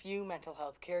the few mental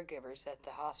health caregivers that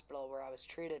the hospital where I was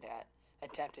treated at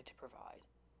attempted to provide.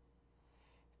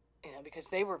 You know, because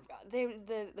the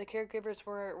caregivers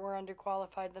were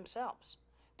underqualified themselves.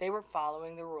 They were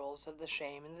following the rules of the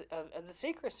shame and of the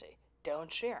secrecy.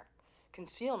 Don't share.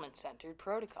 Concealment-centered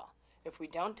protocol. If we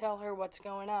don't tell her what's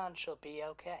going on, she'll be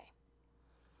okay.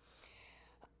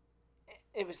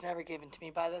 It was never given to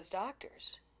me by those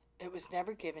doctors. It was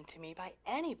never given to me by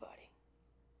anybody.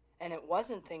 And it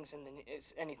wasn't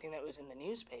anything that was in the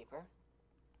newspaper.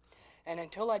 And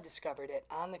until I discovered it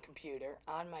on the computer,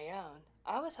 on my own,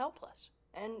 I was helpless.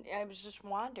 And I was just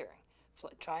wandering,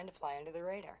 trying to fly under the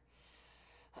radar.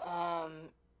 And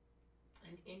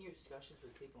in your discussions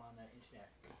with people on the internet,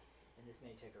 and this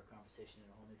may take our conversation in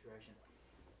a whole new direction,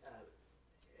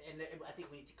 and I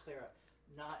think we need to clear up,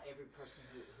 not every person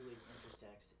who is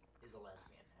intersex is a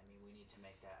lesbian. I mean, we need to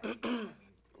make that.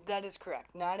 That is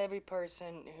correct. Not every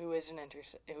person who is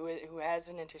who has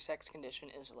an intersex condition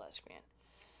is a lesbian.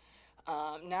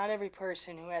 Not every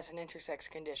person who has an intersex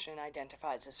condition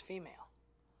identifies as female.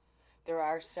 There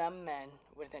are some men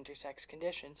with intersex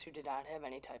conditions who did not have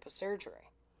any type of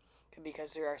surgery,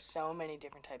 because there are so many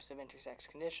different types of intersex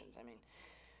conditions. I mean,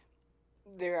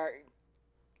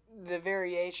 the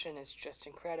variation is just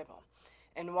incredible.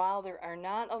 And while there are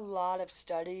not a lot of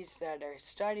studies that are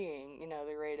studying,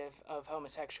 the rate of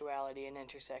homosexuality and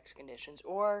intersex conditions,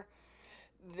 or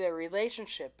the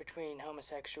relationship between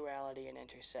homosexuality and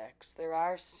intersex, there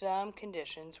are some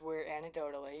conditions where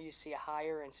anecdotally you see a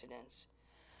higher incidence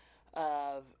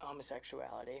of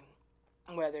homosexuality,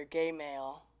 whether gay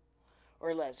male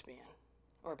or lesbian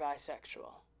or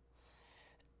bisexual.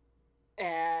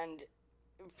 And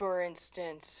for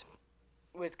instance,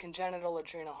 with congenital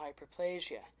adrenal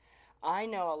hyperplasia, I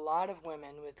know a lot of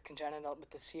women with the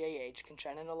CAH,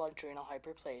 congenital adrenal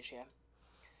hyperplasia,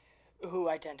 who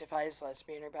identify as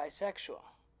lesbian or bisexual.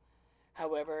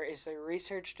 However, is there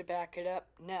research to back it up?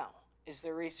 No. Is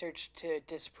there research to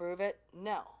disprove it?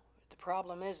 No. The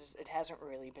problem is it hasn't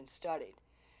really been studied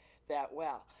that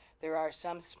well. There are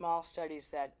some small studies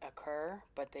that occur,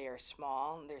 but they are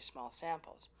small, and they're small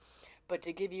samples. But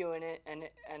to give you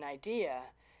an idea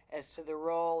as to the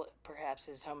role, perhaps,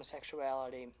 is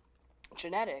homosexuality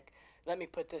genetic, let me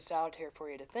put this out here for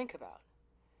you to think about.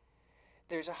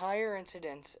 There's a higher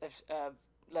incidence of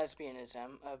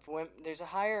lesbianism, there's a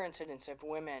higher incidence of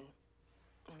women,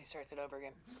 let me start that over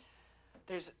again.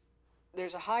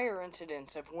 There's a higher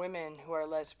incidence of women who are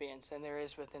lesbians than there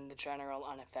is within the general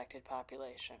unaffected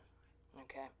population.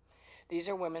 Okay? These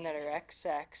are women that are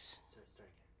X-sex. Sorry, start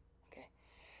again. Okay.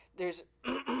 There's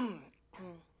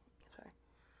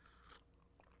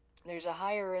There's a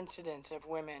higher incidence of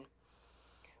women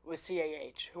with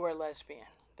CAH who are lesbian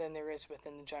than there is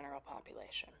within the general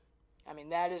population. I mean,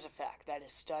 that is a fact. That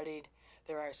is studied.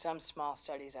 There are some small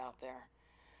studies out there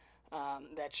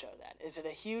that show that. Is it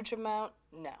a huge amount?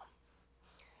 No.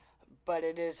 But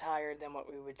it is higher than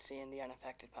what we would see in the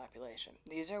unaffected population.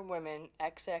 These are women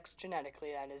XX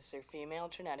genetically, that is, they're female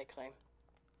genetically.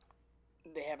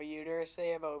 They have a uterus, they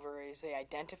have ovaries, they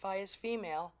identify as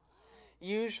female.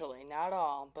 Usually, not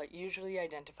all, but usually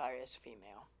identify as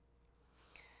female.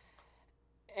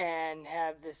 And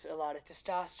have a lot of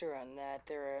testosterone that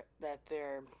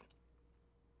they're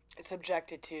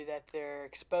subjected to, that they're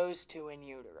exposed to in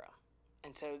utero.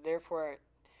 And so therefore,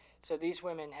 these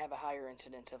women have a higher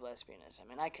incidence of lesbianism.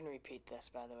 And I can repeat this,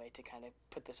 by the way, to kind of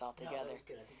put this all together. No, that was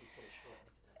good. I think you said it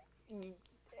short.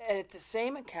 At the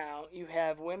same account, you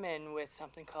have women with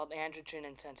something called androgen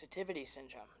insensitivity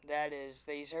syndrome. That is,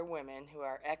 these are women who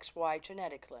are XY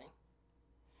genetically,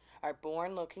 are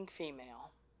born looking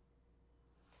female.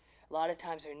 A lot of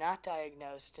times they're not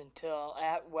diagnosed until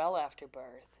well after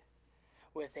birth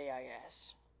with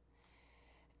AIS,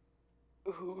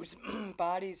 whose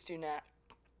bodies do not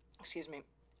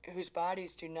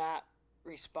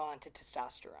respond to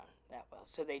testosterone that well.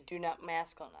 So they do not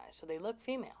masculinize. So they look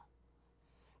female.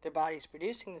 Their body's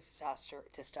producing the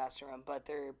testosterone, but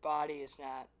their body is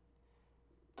not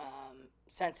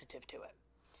sensitive to it.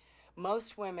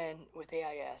 Most women with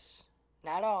AIS,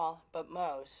 not all, but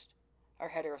most, are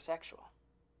heterosexual.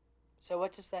 So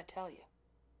what does that tell you?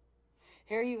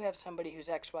 Here you have somebody who's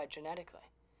XY genetically.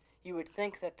 You would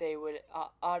think that they would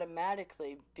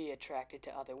automatically be attracted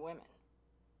to other women.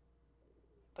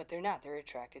 But they're not. They're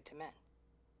attracted to men.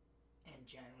 And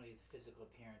generally the physical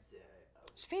appearance...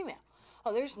 It's female.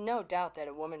 Oh, there's no doubt that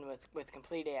a woman with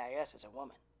complete AIS is a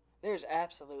woman. There's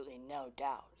absolutely no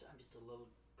doubt. So I'm just a little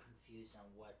confused on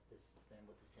what the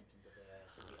symptoms of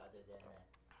AIS would be other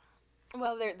than...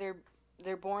 Well,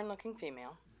 they're born looking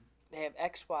female. Mm-hmm. They have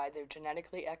XY. They're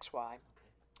genetically XY,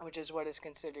 which is what is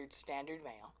considered standard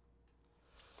male.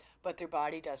 But their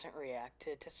body doesn't react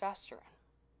to testosterone.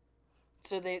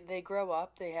 So they grow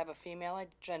up. They have a female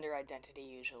gender identity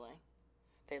usually.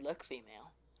 They look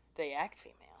female. They act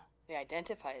female. They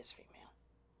identify as female.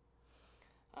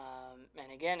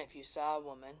 And again, if you saw a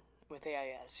woman with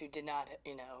AIS who did not,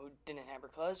 who didn't have her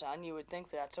clothes on, you would think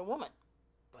that's a woman.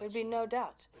 There'd be no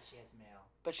doubt. But she has male.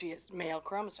 But she has male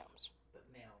chromosomes. But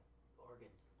male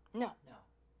organs. No.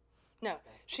 No.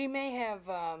 She may have,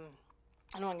 I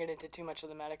don't want to get into too much of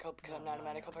the medical because I'm not a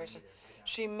medical person.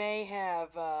 She may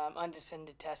have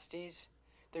undescended testes.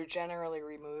 They're generally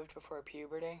removed before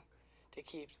puberty to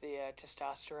keep the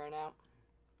testosterone out.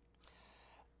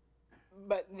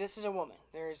 But this is a woman.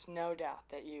 There is no doubt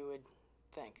that you would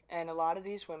think. And a lot of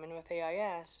these women with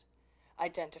AIS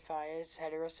identify as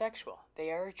heterosexual. They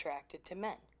are attracted to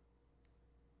men.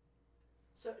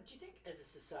 So do you think as a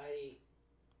society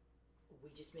we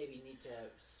just maybe need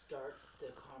to start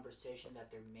the conversation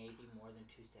that there may be more than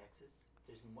two sexes?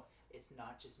 There's more, it's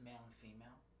not just male and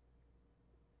female?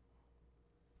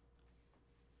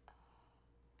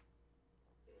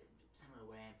 Some of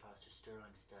the way Ann Foster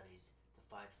Sterling studies the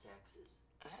 5 sexes.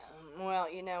 Well,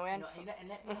 and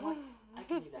what? I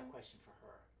can leave that question for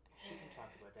her. She can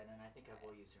talk about that, and I think I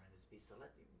will use her in this piece. So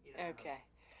okay.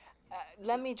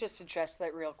 Let me just address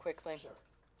that real quickly. Sure.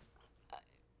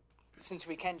 Since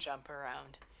we can jump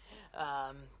around.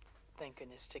 Thank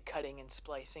goodness to cutting and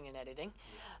splicing and editing.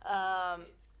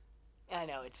 I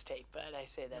know it's tape, but I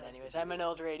say that anyways. I'm an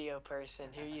old radio person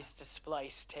who used to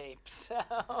splice tapes.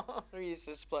 Who used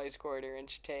to splice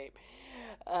 1/4-inch tape.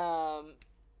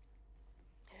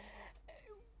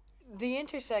 The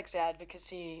intersex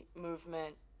advocacy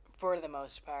movement, for the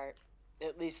most part,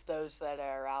 at least those that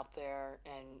are out there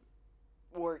and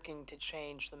working to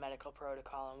change the medical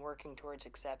protocol and working towards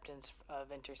acceptance of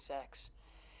intersex,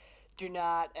 do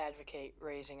not advocate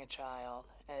raising a child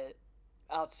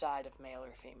outside of male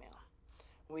or female.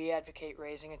 We advocate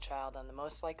raising a child on the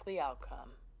most likely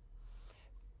outcome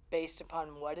based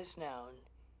upon what is known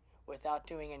without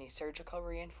doing any surgical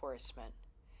reinforcement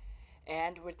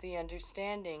and with the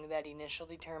understanding that initial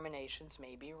determinations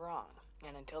may be wrong.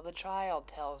 And until the child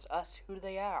tells us who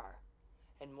they are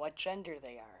and what gender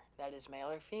they are, that is male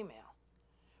or female,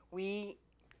 we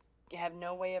have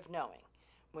no way of knowing.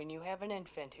 When you have an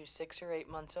infant who's 6 or 8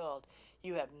 months old,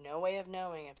 you have no way of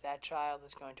knowing if that child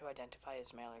is going to identify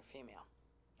as male or female.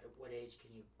 At what age do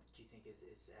you think is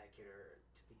accurate or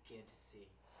to begin to see?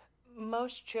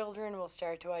 Most children will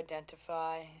start to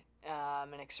identify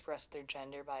and express their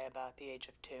gender by about the age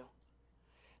of 2.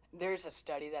 There's a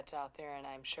study that's out there, and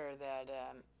I'm sure that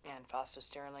Ann Foster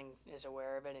Sterling is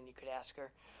aware of it, and you could ask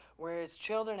her. Whereas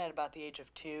children at about the age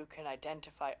of 2 can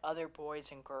identify other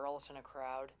boys and girls in a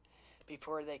crowd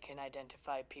before they can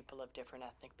identify people of different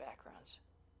ethnic backgrounds.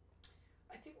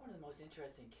 I think one of the most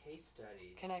interesting case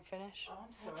studies... Can I finish? Oh,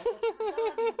 I'm sorry. I thought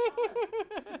you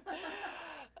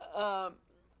were done.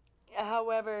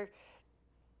 However,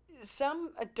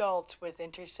 some adults with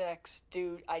intersex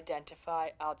do identify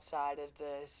outside of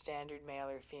the standard male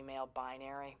or female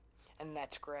binary, and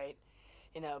that's great.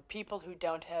 People who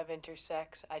don't have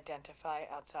intersex identify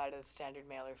outside of the standard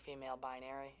male or female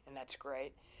binary, and that's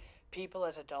great. People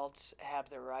as adults have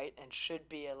the right and should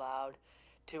be allowed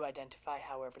to identify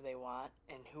however they want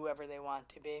and whoever they want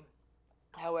to be.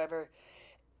 However,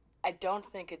 I don't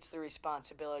think it's the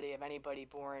responsibility of anybody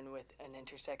born with an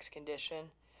intersex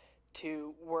condition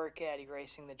to work at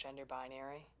erasing the gender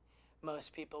binary.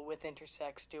 Most people with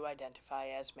intersex do identify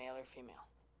as male or female.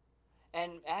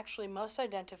 And actually, most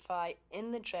identify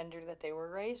in the gender that they were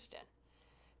raised in.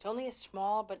 It's only a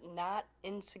small but not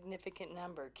insignificant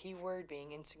number, key word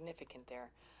being insignificant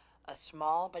there. A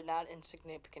small but not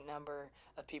insignificant number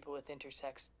of people with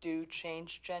intersex do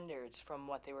change genders from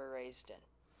what they were raised in.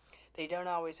 They don't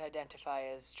always identify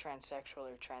as transsexual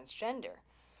or transgender.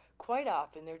 Quite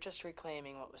often, they're just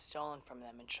reclaiming what was stolen from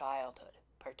them in childhood,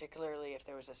 particularly if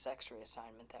there was a sex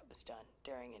reassignment that was done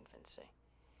during infancy.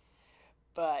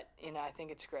 But, I think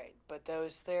it's great. But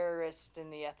those theorists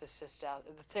and the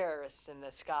theorists and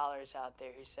the scholars out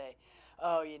there who say,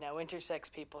 oh,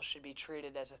 intersex people should be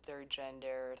treated as a third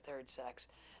gender or third sex,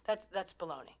 that's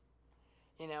baloney.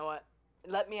 You know what?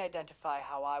 Let me identify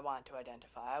how I want to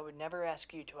identify. I would never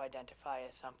ask you to identify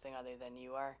as something other than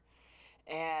you are.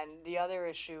 And the other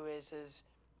issue is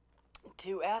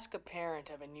to ask a parent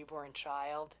of a newborn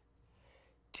child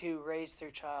to raise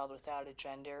their child without a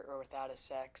gender or without a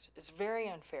sex is very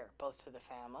unfair, both to the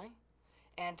family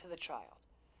and to the child.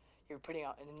 You're putting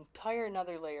out an entire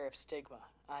another layer of stigma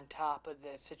on top of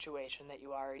the situation that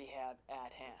you already have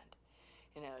at hand.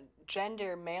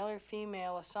 Gender, male or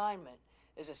female assignment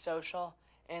is a social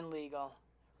and legal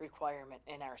requirement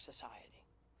in our society,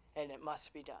 and it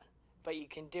must be done. But you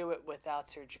can do it without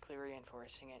surgically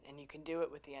reinforcing it, and you can do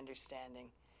it with the understanding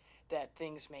that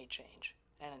things may change.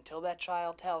 And until that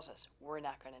child tells us, we're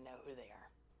not going to know who they are.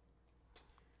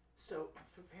 So,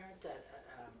 for parents that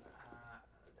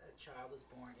a child is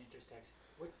born intersex,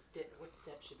 what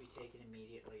steps should be taken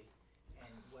immediately,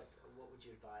 and what would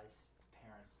you advise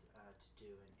parents to do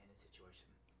in a situation?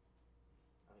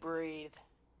 Breathe.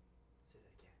 Say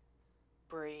that again.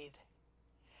 Breathe.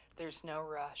 There's no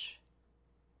rush.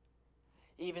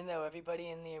 Even though everybody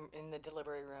in the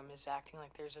delivery room is acting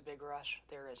like there's a big rush,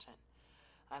 there isn't.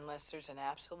 Unless there's an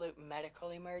absolute medical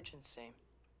emergency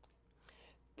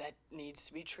that needs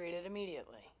to be treated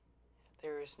immediately,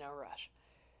 there is no rush.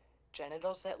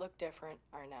 Genitals that look different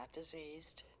are not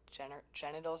diseased.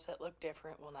 Genitals that look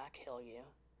different will not kill you.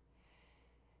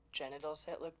 Genitals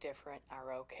that look different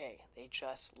are okay. They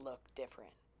just look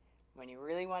different. When you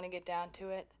really want to get down to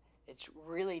it, it's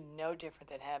really no different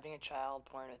than having a child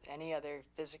born with any other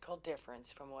physical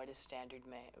difference from what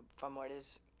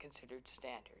is considered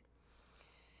standard.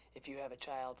 If you have a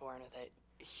child born with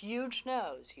a huge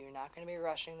nose, you're not going to be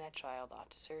rushing that child off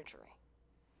to surgery.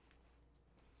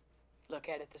 Look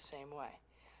at it the same way.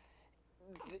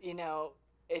 You know,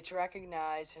 it's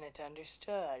recognized and it's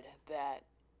understood that,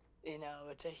 you know,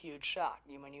 it's a huge shock.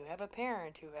 When you have a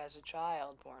parent who has a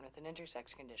child born with an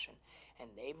intersex condition and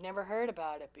they've never heard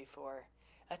about it before,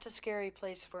 that's a scary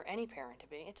place for any parent to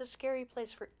be. It's a scary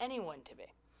place for anyone to be.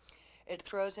 It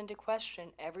throws into question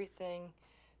everything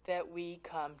that we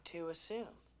come to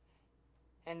assume,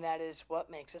 and that is what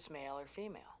makes us male or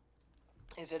female.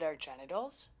 Is it our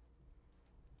genitals?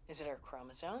 Is it our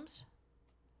chromosomes?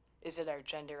 Is it our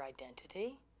gender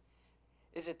identity?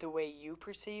 Is it the way you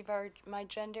perceive my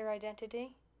gender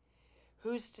identity?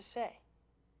 Who's to say?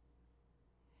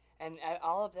 And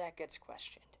all of that gets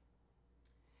questioned.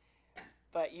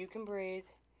 But you can breathe,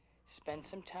 spend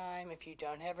some time. If you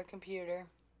don't have a computer,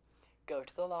 go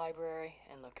to the library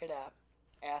and look it up.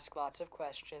 Ask lots of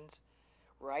questions,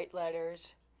 write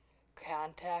letters,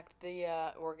 contact the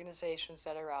organizations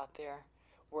that are out there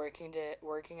working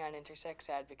on intersex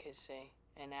advocacy,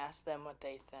 and ask them what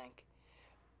they think.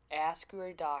 Ask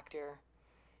your doctor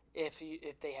if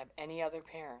they have any other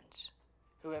parents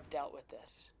who have dealt with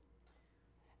this,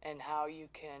 and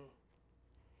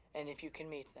if you can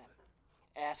meet them.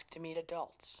 Ask to meet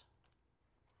adults.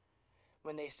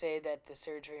 When they say that the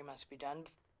surgery must be done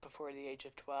before the age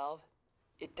of 12,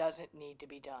 it doesn't need to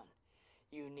be done.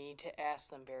 You need to ask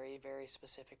them very, very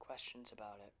specific questions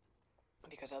about it,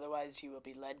 because otherwise you will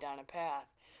be led down a path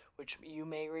which you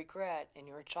may regret and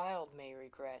your child may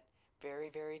regret very,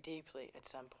 very deeply at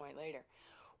some point later.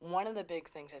 One of the big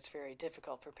things that's very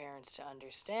difficult for parents to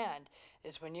understand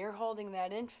is when you're holding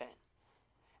that infant,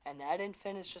 and that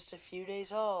infant is just a few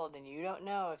days old, and you don't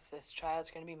know if this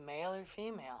child's going to be male or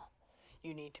female,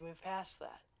 you need to move past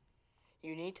that.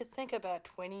 You need to think about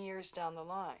 20 years down the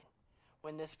line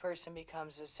when this person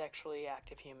becomes a sexually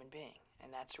active human being.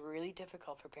 And that's really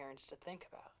difficult for parents to think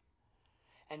about.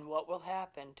 And what will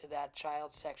happen to that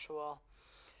child's sexual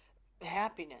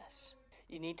happiness?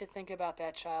 You need to think about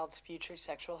that child's future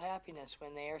sexual happiness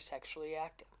when they are sexually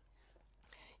active.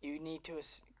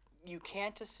 You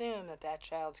can't assume that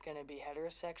child's going to be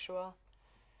heterosexual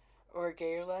or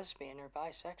gay or lesbian or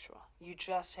bisexual. You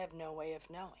just have no way of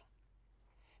knowing.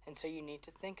 And so you need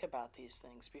to think about these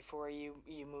things before you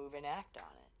move and act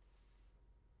on it.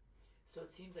 So it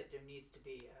seems like there needs to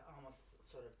be almost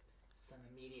sort of some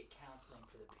immediate counseling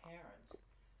for the parents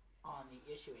on the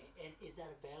issue. And is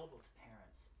that available to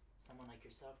parents? Someone like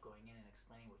yourself going in and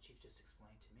explaining what you've just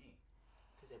explained to me?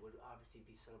 Because it would obviously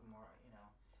be sort of more,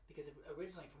 because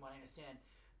originally, from what I understand,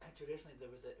 traditionally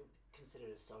there was considered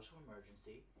a social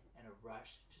emergency and a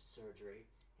rush to surgery,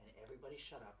 and everybody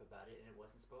shut up about it, and it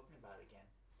wasn't spoken about again.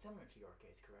 Similar to your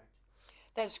case, correct?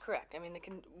 That is correct. I mean,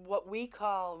 what we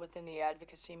call within the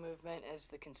advocacy movement as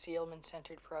the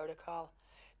concealment-centered protocol,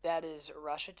 that is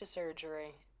rush it to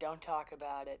surgery, don't talk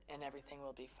about it, and everything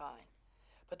will be fine.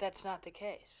 But that's not the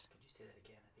case. Could you say that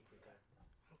again? I think we got...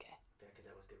 Okay. Because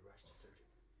that was good, rush to surgery.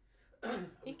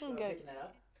 You can go... Picking that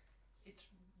up? It's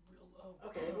real low.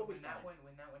 Okay, it will be when fine.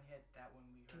 When that one hit, that one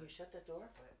we heard. Can you shut that door?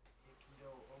 But it can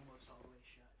go almost all the way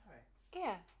shut. All right.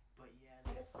 Yeah. But yeah,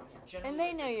 That's fine. generally And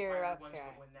they like know the you're quieter up ones,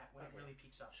 here. But when it really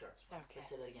peaks up, Sure. that's fine. Okay. Let's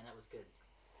say that again. That was good.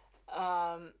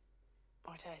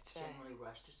 What did I say? Generally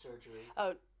rush to surgery.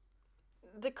 Oh,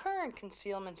 the current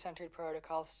concealment-centered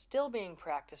protocol is still being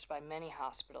practiced by many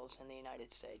hospitals in the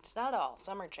United States. Not all,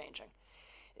 some are changing.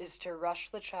 Is to rush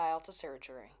the child to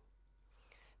surgery.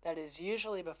 That is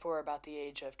usually before about the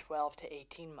age of 12 to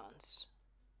 18 months.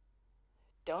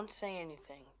 Don't say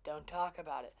anything. Don't talk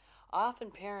about it.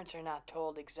 Often parents are not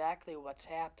told exactly what's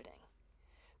happening.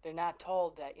 They're not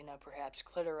told that, perhaps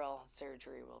clitoral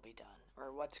surgery will be done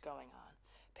or what's going on.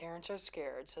 Parents are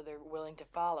scared, so they're willing to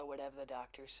follow whatever the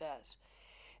doctor says.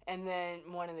 And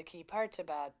then one of the key parts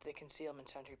about the concealment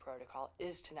century protocol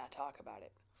is to not talk about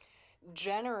it.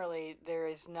 Generally, there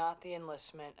is not the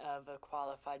enlistment of a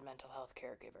qualified mental health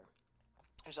caregiver.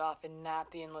 There's often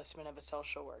not the enlistment of a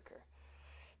social worker.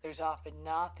 There's often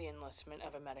not the enlistment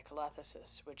of a medical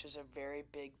ethicist, which is a very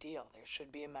big deal. There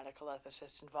should be a medical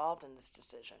ethicist involved in this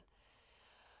decision.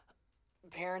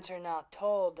 Parents are not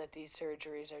told that these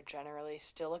surgeries are generally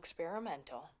still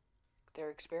experimental. They're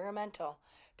experimental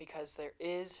because there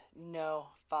is no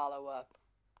follow-up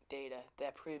data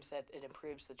that proves that it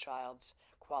improves the child's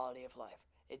quality of life.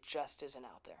 It just isn't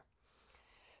out there.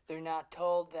 They're not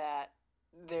told that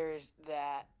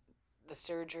the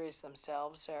surgeries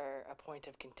themselves are a point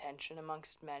of contention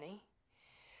amongst many.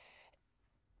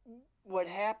 What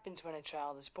happens when a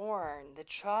child is born, the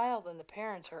child and the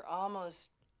parents are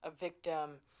almost a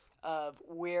victim of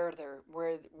where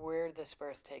this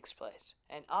birth takes place,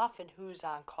 and often who's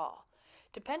on call.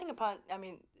 Depending upon,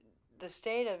 the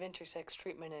state of intersex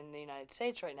treatment in the United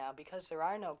States right now, because there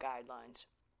are no guidelines,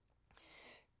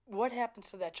 what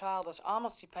happens to that child is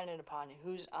almost dependent upon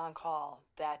who's on call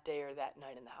that day or that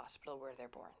night in the hospital where they're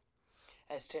born,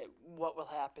 as to what will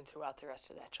happen throughout the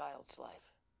rest of that child's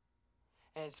life,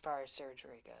 and as far as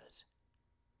surgery goes.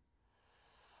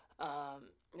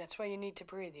 That's why you need to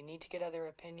breathe. You need to get other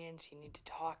opinions. You need to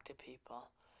talk to people.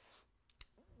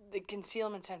 The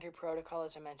concealment center protocol,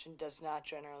 as I mentioned, does not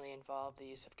generally involve the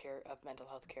use of mental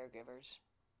health caregivers.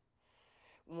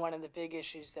 One of the big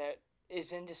issues that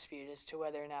is in dispute as to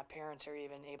whether or not parents are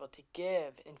even able to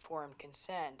give informed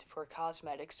consent for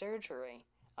cosmetic surgery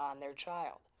on their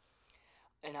child.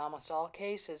 In almost all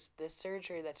cases, this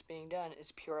surgery that's being done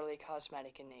is purely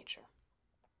cosmetic in nature.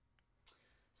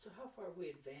 So how far have we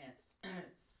advanced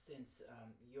since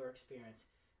your experience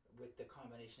with the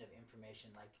combination of information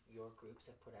like your groups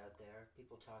have put out there,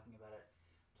 people talking about it,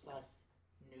 plus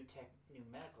new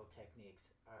medical techniques?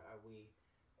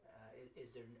 Is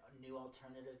there new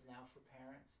alternatives now for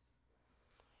parents,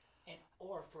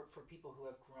 or for people who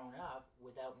have grown up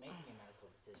without making a medical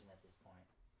decision at this point?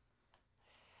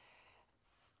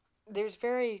 There's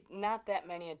not that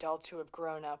many adults who have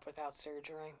grown up without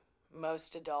surgery.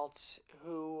 Most adults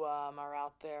who are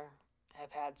out there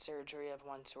have had surgery of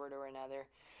one sort or another.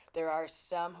 There are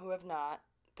some who have not.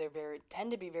 They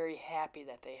tend to be very happy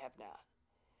that they have not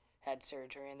had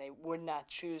surgery, and they would not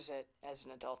choose it as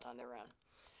an adult on their own.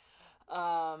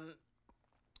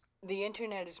 The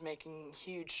internet is making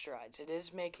huge strides. It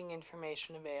is making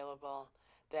information available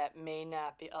that may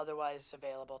not be otherwise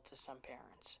available to some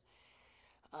parents.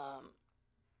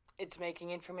 It's making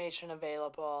information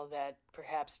available that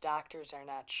perhaps doctors are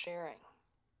not sharing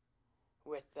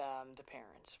with the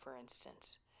parents, for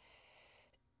instance.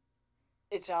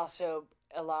 It's also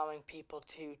allowing people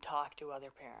to talk to other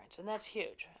parents, and that's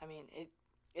huge.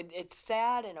 It's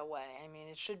sad in a way.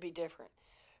 It should be different.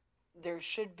 There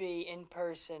should be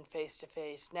in-person,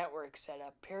 face-to-face networks set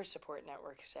up, peer support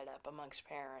networks set up amongst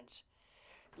parents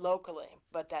locally,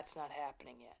 but that's not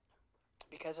happening yet.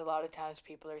 Because a lot of times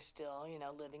people are still,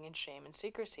 living in shame and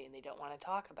secrecy, and they don't want to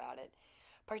talk about it,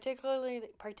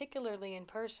 particularly in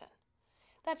person.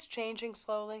 That's changing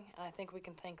slowly, and I think we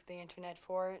can thank the internet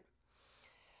for it.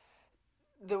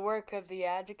 The work of the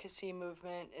advocacy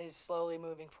movement is slowly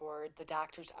moving forward. The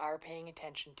doctors are paying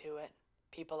attention to it.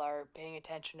 People are paying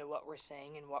attention to what we're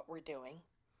saying and what we're doing.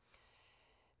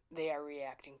 They are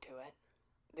reacting to it.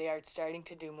 They are starting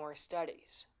to do more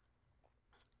studies.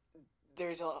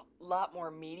 There's a lot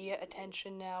more media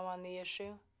attention now on the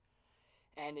issue,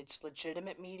 and it's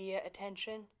legitimate media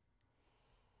attention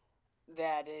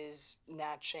that is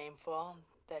not shameful,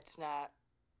 that's not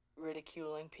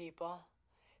ridiculing people.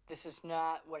 This is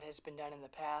not what has been done in the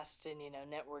past in,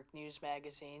 network news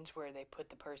magazines where they put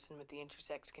the person with the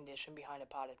intersex condition behind a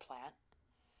potted plant.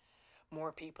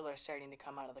 More people are starting to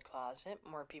come out of the closet.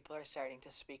 More people are starting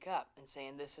to speak up and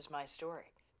saying, this is my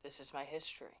story. This is my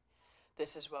history.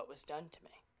 This is what was done to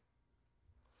me.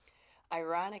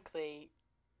 Ironically,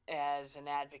 as an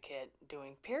advocate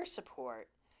doing peer support,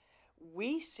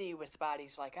 we see with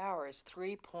bodies like ours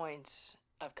 3 points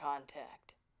of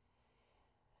contact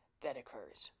that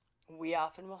occurs. We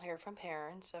often will hear from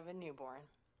parents of a newborn,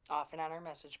 often on our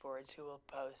message boards, who will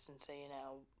post and say,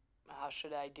 how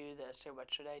should I do this, or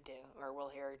what should I do? Or we'll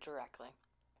hear it directly.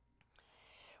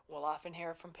 We'll often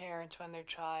hear from parents when their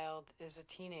child is a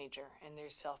teenager and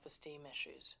there's self-esteem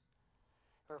issues,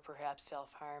 or perhaps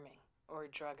self-harming, or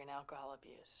drug and alcohol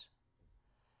abuse.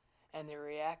 And they're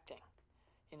reacting,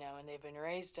 and they've been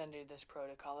raised under this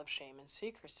protocol of shame and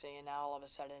secrecy, and now all of a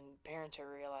sudden parents are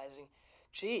realizing,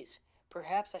 geez,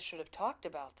 perhaps I should have talked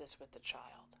about this with the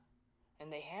child.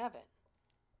 and they haven't.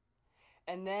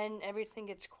 And then everything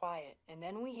gets quiet, and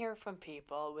then we hear from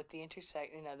people with the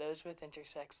those with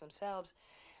intersex themselves,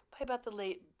 by about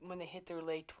when they hit their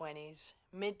late 20s,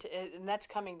 and that's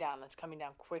coming down. That's coming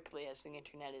down quickly as the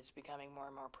internet is becoming more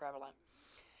and more prevalent.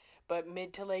 But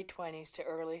mid to late 20s to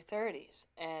early 30s,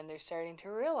 and they're starting to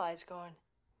realize, going,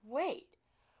 wait,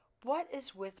 what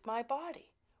is with my body?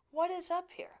 What is up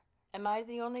here? Am I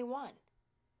the only one?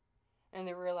 And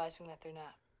they're realizing that they're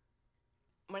not.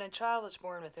 When a child is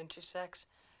born with intersex,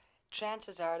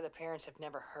 chances are the parents have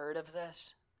never heard of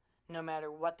this, no matter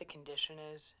what the condition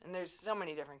is. And there's so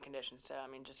many different conditions, so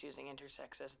just using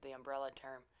intersex as the umbrella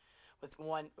term,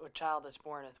 a child is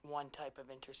born with one type of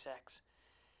intersex.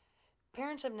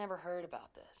 Parents have never heard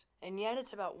about this, and yet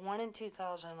it's about 1 in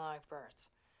 2,000 live births.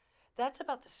 That's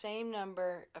about the same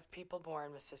number of people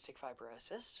born with cystic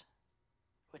fibrosis,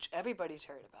 which everybody's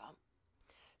heard about.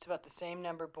 It's about the same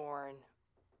number born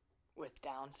with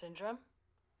Down syndrome.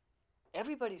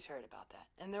 Everybody's heard about that,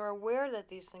 and they're aware that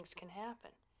these things can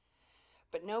happen.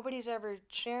 But nobody's ever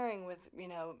sharing with,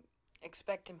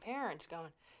 expectant parents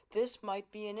going, this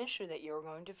might be an issue that you're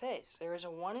going to face. There is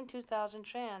a 1 in 2,000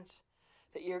 chance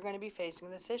that you're going to be facing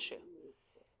this issue.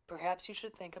 Perhaps you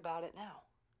should think about it now,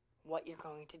 what you're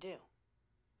going to do.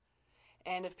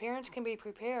 And if parents can be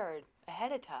prepared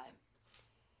ahead of time,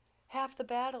 half the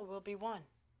battle will be won.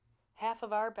 Half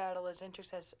of our battle as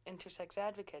intersex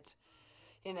advocates,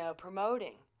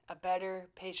 promoting a better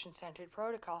patient-centered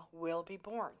protocol will be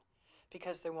born,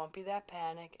 because there won't be that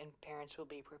panic and parents will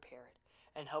be prepared.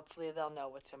 And hopefully they'll know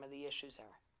what some of the issues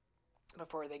are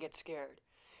before they get scared,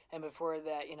 and before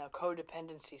that,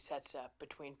 codependency sets up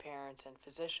between parents and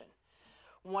physician.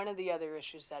 One of the other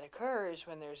issues that occurs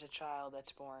when there's a child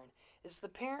that's born is the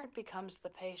parent becomes the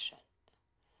patient.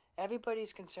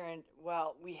 Everybody's concerned,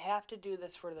 well, we have to do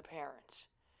this for the parents.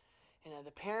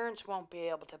 The parents won't be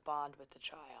able to bond with the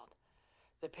child.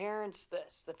 The parents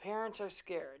the parents are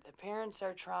scared, the parents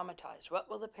are traumatized. What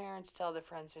will the parents tell their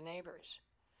friends and neighbors?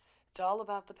 It's all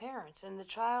about the parents, and the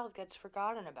child gets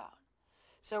forgotten about.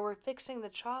 So we're fixing the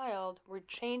child, we're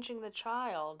changing the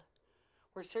child,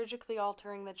 we're surgically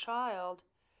altering the child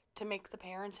to make the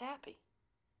parents happy.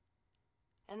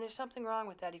 And there's something wrong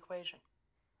with that equation.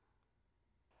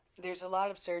 There's a lot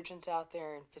of surgeons out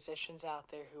there and physicians out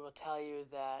there who will tell you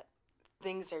that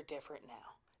things are different now.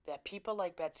 That people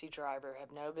like Betsy Driver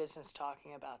have no business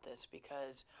talking about this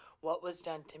because what was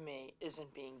done to me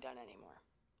isn't being done anymore.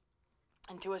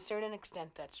 And to a certain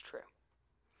extent, that's true.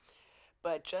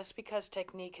 But just because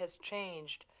technique has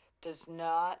changed does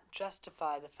not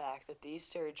justify the fact that these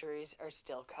surgeries are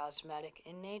still cosmetic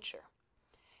in nature.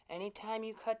 Anytime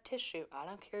you cut tissue, I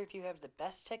don't care if you have the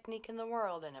best technique in the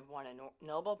world and have won a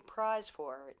Nobel Prize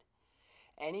for it,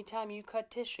 anytime you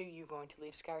cut tissue, you're going to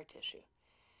leave scar tissue.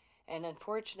 And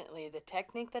unfortunately, the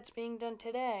technique that's being done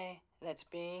today, that's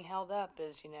being held up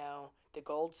as, the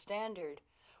gold standard,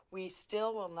 we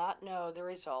still will not know the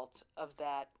results of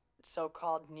that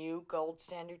so-called new gold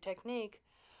standard technique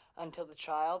until the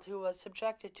child who was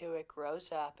subjected to it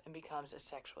grows up and becomes a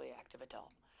sexually active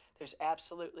adult. There's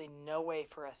absolutely no way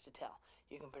for us to tell.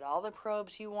 You can put all the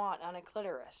probes you want on a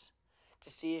clitoris to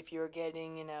see if you're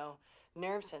getting,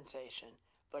 nerve sensation.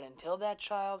 But until that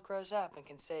child grows up and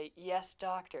can say, yes,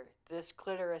 doctor, this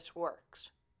clitoris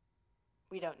works,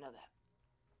 we don't know that.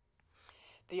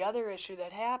 The other issue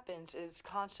that happens is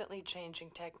constantly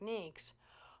changing techniques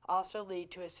also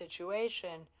lead to a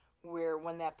situation where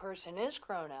when that person is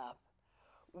grown up,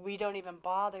 we don't even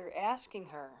bother asking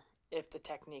her if the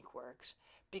technique works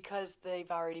because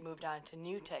they've already moved on to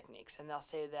new techniques. And they'll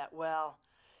say that, well,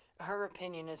 her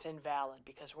opinion is invalid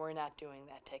because we're not doing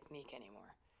that technique anymore.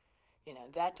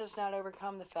 That does not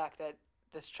overcome the fact that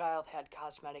this child had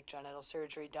cosmetic genital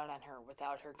surgery done on her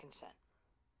without her consent.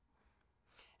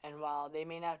 And while they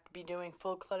may not be doing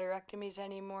full clitorectomies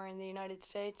anymore in the United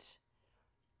States,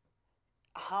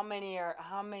 how many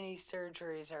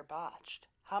surgeries are botched?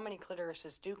 How many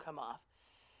clitorises do come off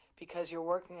because you're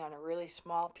working on a really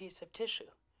small piece of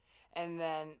tissue, and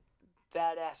then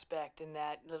that aspect and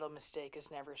that little mistake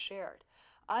is never shared?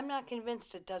 I'm not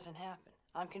convinced it doesn't happen.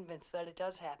 I'm convinced that it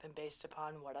does happen based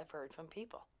upon what I've heard from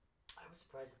people. I was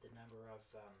surprised at the number of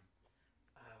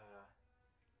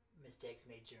mistakes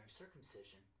made during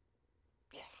circumcision.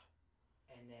 Yeah.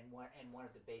 And then one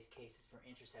of the base cases for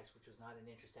intersex, which was not an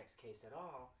intersex case at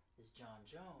all, is John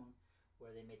Joan,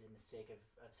 where they made the mistake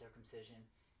of circumcision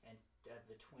and of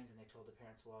the twins, and they told the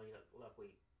parents, well, look,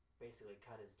 we basically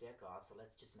cut his dick off, so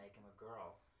let's just make him a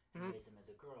girl and raise him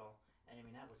as a girl. And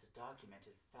that was a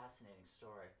documented, fascinating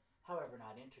story. However,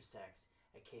 not intersex,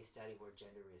 a case study where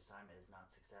gender reassignment is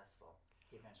not successful.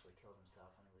 He eventually killed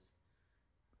himself, and it was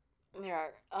There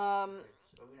are. Or we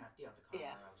don't have, you don't have to comment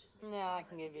Yeah. on it, I was just making No, fun I of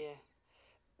can it. give you.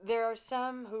 There are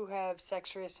some who have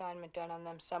sex reassignment done on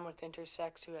them, some with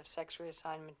intersex who have sex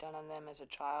reassignment done on them as a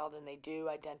child, and they do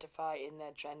identify in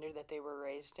that gender that they were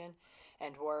raised in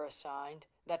and were assigned.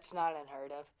 That's not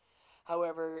unheard of.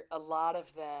 However, a lot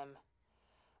of them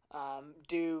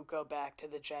do go back to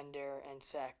the gender and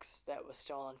sex that was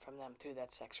stolen from them through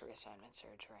that sex reassignment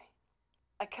surgery.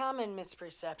 A common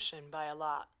misperception by a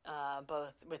lot,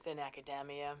 both within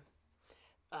academia,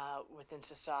 within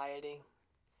society,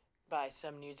 by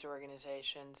some news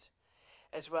organizations,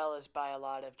 as well as by a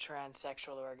lot of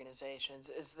transsexual organizations,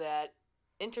 is that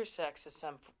intersex is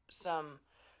some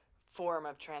form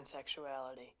of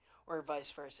transsexuality, or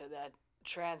vice versa, that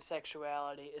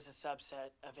transsexuality is a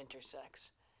subset of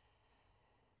intersex.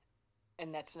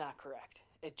 And that's not correct.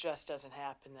 It just doesn't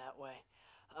happen that way.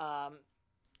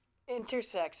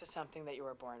 Intersex is something that you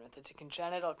were born with. It's a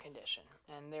congenital condition.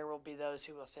 And there will be those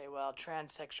who will say, well,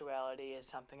 transsexuality is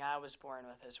something I was born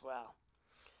with as well,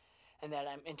 and that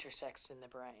I'm intersexed in the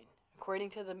brain.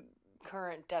 According to the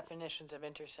current definitions of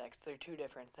intersex, they're two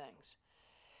different things.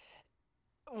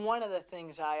 One of the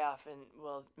things I often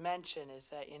will mention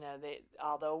is that,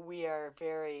 although we are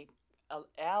very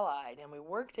allied and we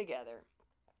work together,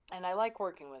 and I like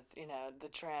working with, the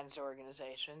trans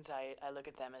organizations. I look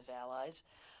at them as allies.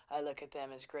 I look at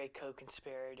them as great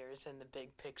co-conspirators in the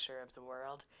big picture of the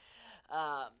world.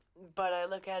 But I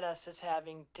look at us as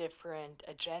having different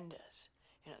agendas.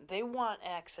 They want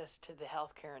access to the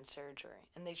healthcare and surgery,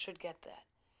 and they should get that.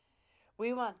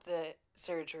 We want the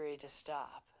surgery to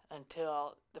stop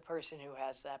until the person who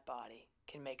has that body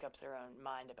can make up their own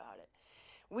mind about it.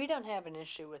 We don't have an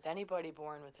issue with anybody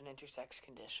born with an intersex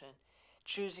condition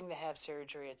choosing to have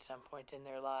surgery at some point in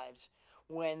their lives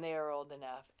when they are old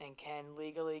enough and can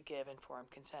legally give informed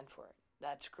consent for it.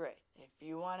 That's great. If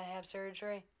you want to have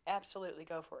surgery, absolutely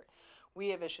go for it. We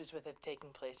have issues with it taking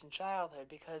place in childhood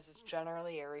because it's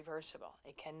generally irreversible.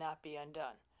 It cannot be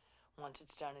undone. Once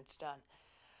it's done, it's done.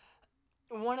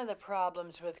 One of the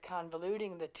problems with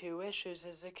convoluting the two issues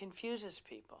is it confuses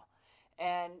people.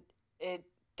 And it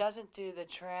doesn't do the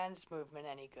trans movement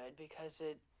any good because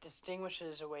it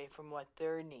distinguishes away from what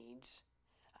their needs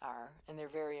are, and they're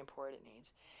very important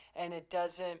needs. And it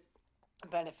doesn't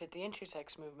benefit the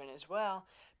intersex movement as well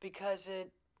because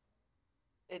it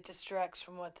distracts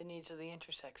from what the needs of the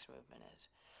intersex movement is.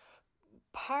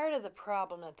 Part of the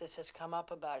problem that this has come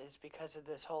up about is because of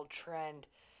this whole trend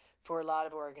for a lot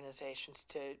of organizations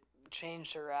to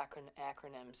change their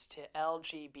acronyms to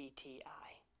LGBTI.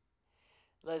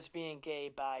 Lesbian,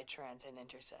 gay, bi, trans, and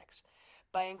intersex.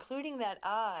 By including that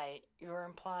I, you're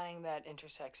implying that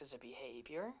intersex is a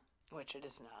behavior, which it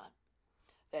is not.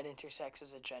 That intersex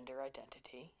is a gender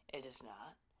identity. It is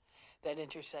not. That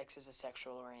intersex is a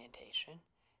sexual orientation.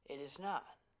 It is not.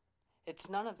 It's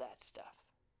none of that stuff.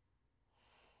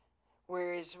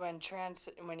 Whereas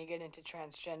when you get into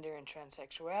transgender and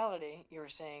transsexuality, you're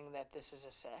saying that this is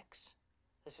a sex,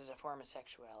 this is a form of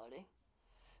sexuality,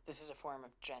 this is a form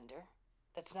of gender.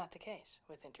 That's not the case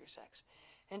with intersex.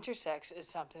 Intersex is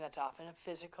something that's often a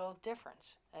physical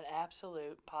difference, an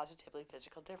absolute, positively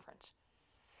physical difference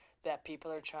that people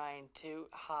are trying to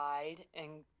hide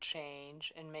and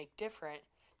change and make different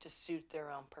to suit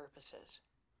their own purposes.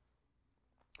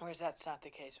 Whereas that's not the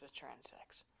case with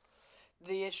transex.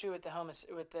 The issue with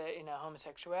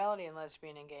homosexuality and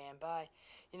lesbian and gay and bi,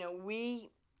 we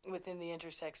within the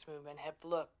intersex movement have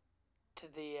looked to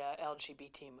the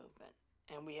LGBT movement.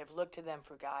 And we have looked to them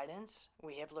for guidance.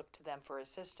 We have looked to them for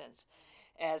assistance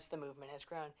as the movement has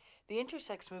grown. The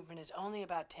intersex movement is only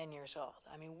about 10 years old.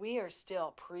 I mean, we are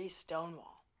still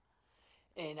pre-Stonewall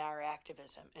in our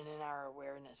activism and in our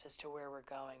awareness as to where we're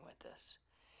going with this.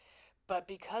 But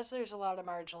because there's a lot of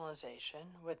marginalization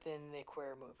within the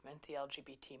queer movement, the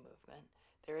LGBT movement,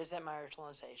 there is that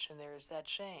marginalization, there is that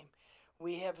shame.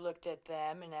 We have looked at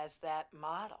them and as that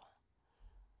model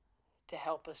to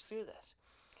help us through this.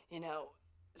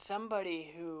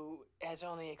 Somebody who has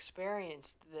only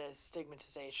experienced the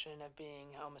stigmatization of being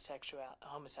homosexual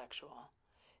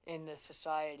in this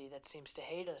society that seems to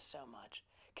hate us so much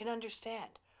can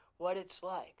understand what it's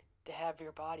like to have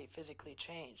your body physically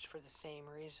changed for the same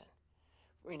reason.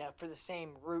 For the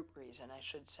same root reason, I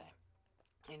should say,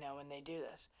 when they do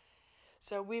this.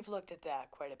 So we've looked at that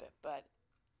quite a bit, but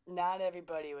not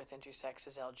everybody with intersex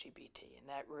is LGBT, and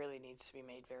that really needs to be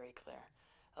made very clear.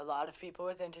 A lot of people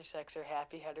with intersex are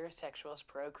happy heterosexuals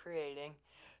procreating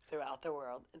throughout the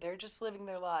world. They're just living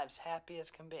their lives happy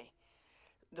as can be.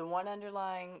 The one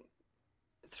underlying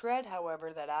thread,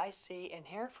 however, that I see and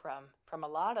hear from a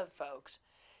lot of folks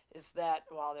is that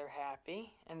while they're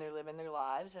happy and they're living their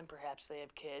lives and perhaps they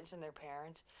have kids and their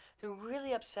parents, they're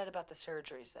really upset about the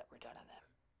surgeries that were done on them.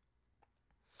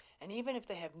 And even if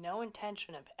they have no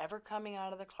intention of ever coming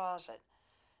out of the closet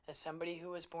as somebody who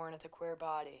was born with a queer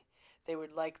body, they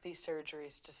would like these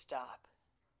surgeries to stop.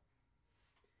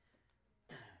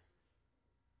 We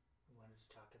wanted to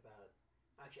talk about...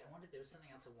 Actually, there was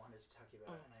something else I wanted to talk to you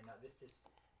about, and I know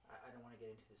I don't want to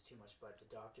get into this too much, but the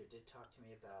doctor did talk to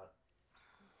me about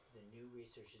the new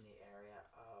research in the area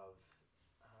of,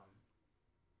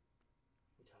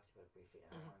 we talked about it briefly,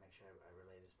 and I want to make sure I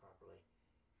relay this properly.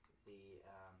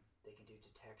 They can do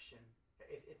detection.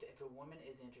 If a woman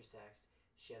is intersex,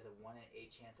 she has a 1 in 8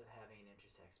 chance of having an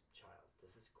intersex child.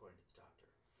 This is according to the doctor.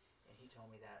 And he told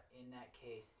me that in that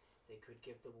case, they could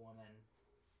give the woman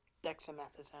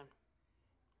Dexamethasone.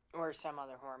 Or some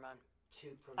other hormone.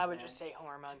 to prevent... I would just say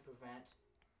hormone. To prevent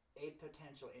a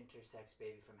potential intersex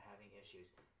baby from having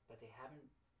issues. But they haven't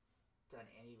done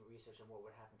any research on what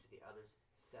would happen to the other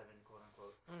 7, quote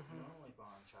unquote, normally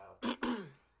born child.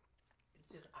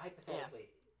 Just hypothetically,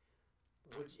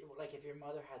 would you, like if your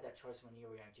mother had that choice when you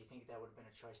were young, do you think that would have been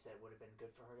a choice that would have been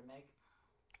good for her to make?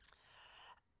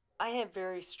 I have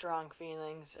very strong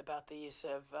feelings about the use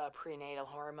of prenatal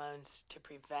hormones to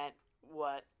prevent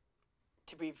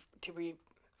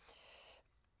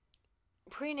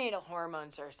prenatal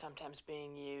hormones are sometimes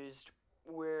being used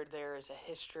where there is a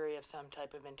history of some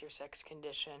type of intersex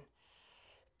condition.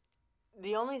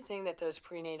 The only thing that those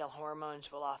prenatal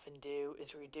hormones will often do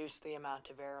is reduce the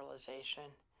amount of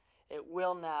virilization. It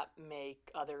will not make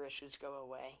other issues go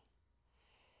away.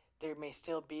 There may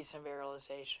still be some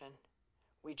virilization.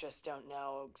 We just don't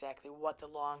know exactly what the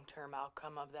long-term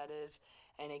outcome of that is.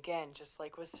 And again, just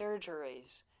like with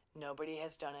surgeries, nobody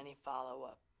has done any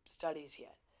follow-up studies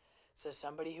yet. So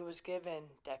somebody who was given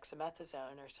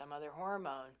dexamethasone or some other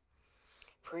hormone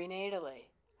prenatally,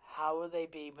 how will they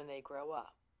be when they grow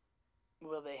up?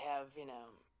 Will they have,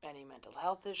 any mental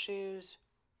health issues?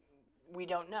 We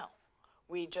don't know.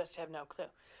 We just have no clue.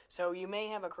 So you may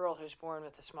have a girl who's born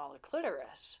with a smaller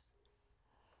clitoris,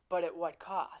 but at what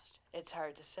cost? It's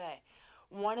hard to say.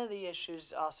 One of the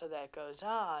issues also that goes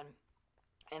on,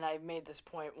 and I made this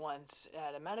point once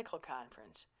at a medical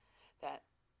conference, that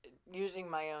using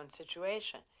my own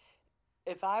situation,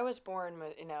 if I was born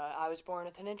with, I was born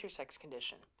with an intersex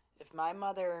condition. If my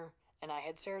mother and I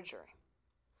had surgery,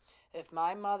 if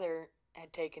my mother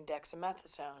had taken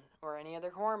dexamethasone or any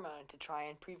other hormone to try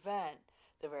and prevent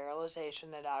the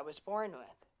virilization that I was born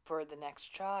with for the next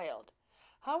child,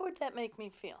 how would that make me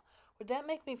feel? Would that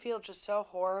make me feel just so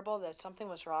horrible that something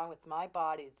was wrong with my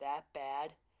body that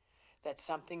bad that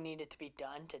something needed to be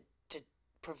done to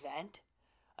prevent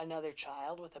another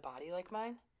child with a body like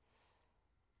mine?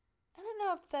 I don't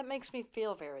know if that makes me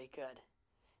feel very good.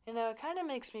 It kind of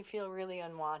makes me feel really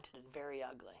unwanted and very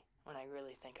ugly when I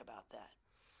really think about that.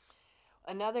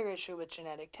 Another issue with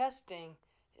genetic testing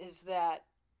is that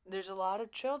there's a lot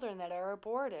of children that are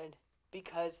aborted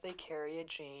because they carry a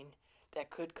gene that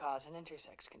could cause an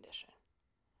intersex condition.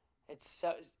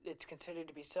 It's considered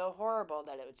to be so horrible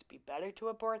that it would be better to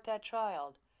abort that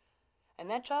child. And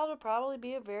that child would probably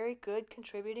be a very good,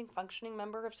 contributing, functioning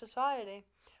member of society,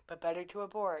 but better to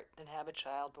abort than have a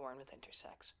child born with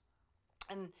intersex.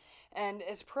 And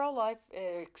as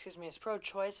as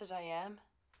pro-choice as I am,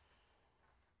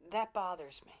 that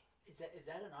bothers me. Is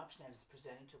that an option that is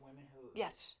presented to women who...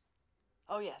 Yes.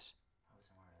 Oh, yes. I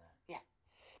wasn't aware of that. Yeah.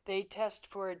 They test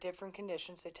for different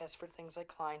conditions. They test for things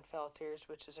like Klinefelter's,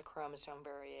 which is a chromosome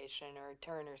variation, or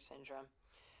Turner syndrome,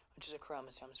 which is a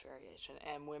chromosomes variation.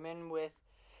 And women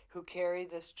who carry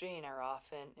this gene are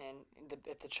often,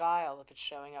 if it's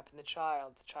showing up in the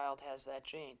child has that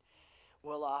gene,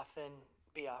 will often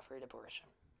be offered abortion.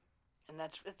 And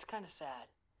it's kind of sad.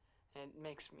 It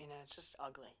makes, it's just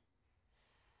ugly.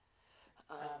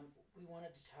 We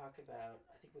wanted to talk about,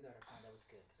 I think we got our point, that was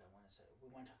good, because we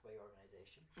want to talk about your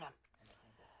organization. Yeah. And I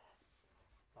think that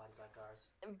Bodies Like Ours.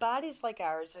 Bodies Like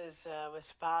Ours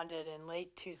was founded in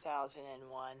late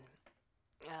 2001.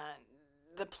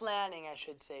 The planning, I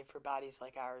should say, for Bodies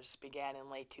Like Ours began in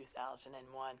late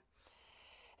 2001.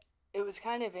 It was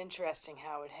kind of interesting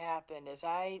how it happened. As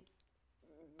I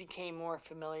became more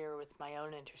familiar with my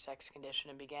own intersex condition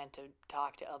and began to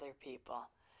talk to other people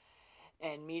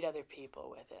and meet other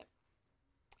people with it,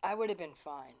 I would have been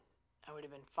fine. I would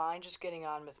have been fine just getting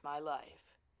on with my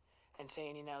life and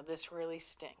saying, this really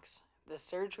stinks. The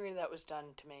surgery that was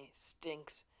done to me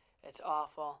stinks. It's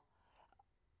awful.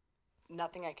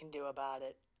 Nothing I can do about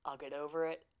it. I'll get over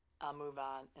it. I'll move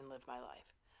on and live my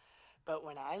life. But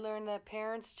when I learned that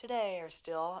parents today are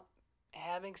still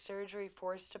having surgery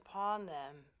forced upon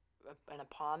them and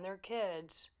upon their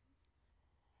kids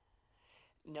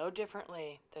no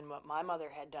differently than what my mother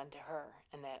had done to her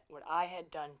and that what I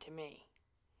had done to me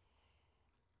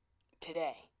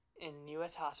today in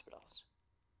U.S. hospitals.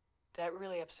 That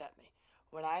really upset me.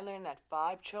 When I learned that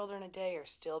 5 children a day are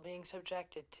still being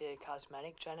subjected to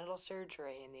cosmetic genital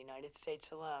surgery in the United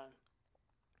States alone,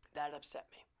 that upset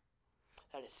me.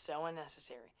 That is so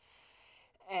unnecessary.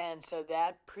 And so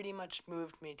that pretty much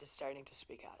moved me to starting to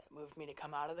speak out. It moved me to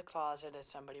come out of the closet as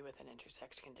somebody with an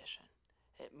intersex condition.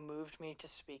 It moved me to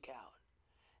speak out.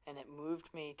 And it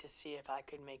moved me to see if I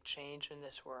could make change in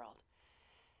this world.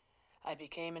 I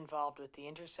became involved with the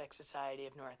Intersex Society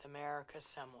of North America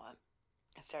somewhat.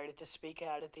 I started to speak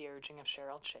out at the urging of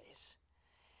Cheryl Chase.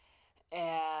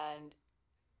 And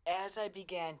as I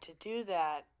began to do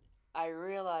that, I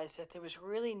realized that there was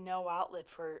really no outlet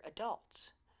for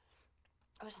adults.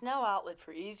 There was no outlet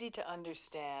for easy to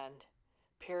understand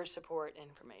peer support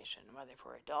information, whether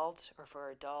for adults or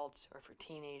for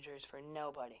teenagers, for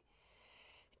nobody.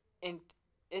 And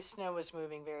ISNA was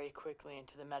moving very quickly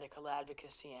into the medical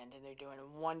advocacy end, and they're doing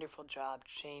a wonderful job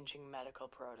changing medical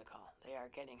protocol. They are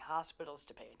getting hospitals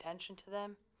to pay attention to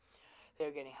them.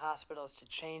 They're getting hospitals to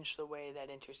change the way that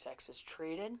intersex is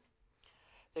treated.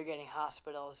 They're getting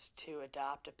hospitals to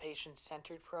adopt a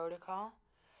patient-centered protocol.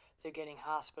 They're getting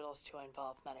hospitals to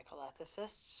involve medical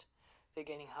ethicists. They're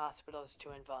getting hospitals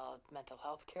to involve mental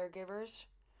health caregivers.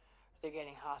 They're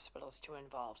getting hospitals to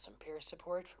involve some peer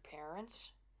support for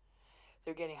parents.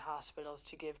 They're getting hospitals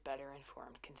to give better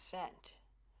informed consent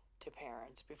to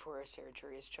parents before a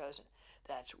surgery is chosen.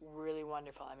 That's really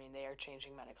wonderful. I mean, they are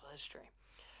changing medical history.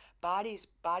 Bodies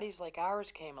like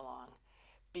ours came along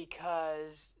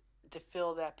because to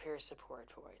fill that peer support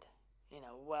void.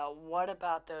 Well, what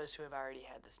about those who have already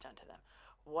had this done to them?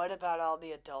 What about all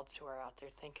the adults who are out there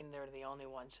thinking they're the only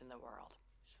ones in the world?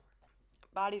 Sure.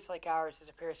 Bodies Like Ours is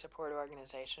a peer support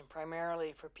organization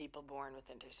primarily for people born with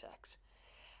intersex.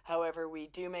 However, we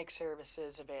do make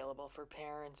services available for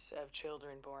parents of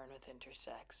children born with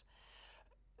intersex.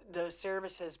 Those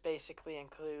services basically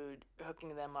include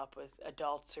hooking them up with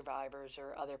adult survivors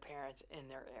or other parents in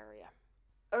their area.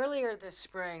 Earlier this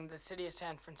spring, the City of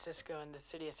San Francisco and the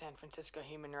City of San Francisco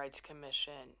Human Rights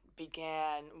Commission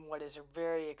began what is a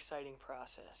very exciting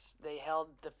process. They held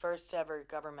the first ever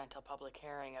governmental public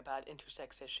hearing about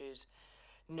intersex issues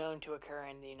known to occur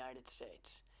in the United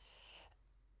States.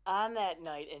 On that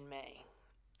night in May,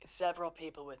 several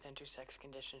people with intersex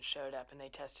conditions showed up and they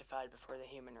testified before the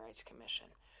Human Rights Commission.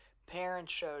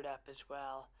 Parents showed up as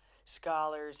well.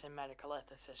 Scholars and medical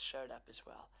ethicists showed up as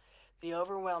well. The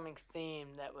overwhelming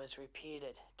theme that was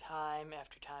repeated time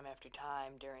after time after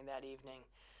time during that evening,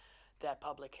 that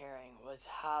public hearing, was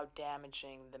how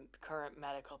damaging the current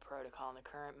medical protocol and the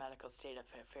current medical state of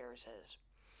affairs is.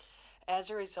 As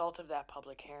a result of that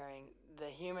public hearing, the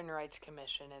Human Rights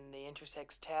Commission and the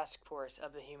Intersex Task Force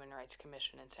of the Human Rights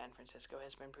Commission in San Francisco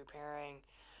has been preparing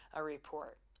a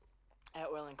report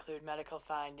that will include medical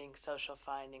findings, social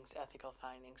findings, ethical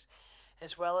findings,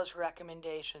 as well as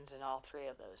recommendations in all 3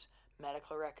 of those: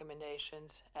 medical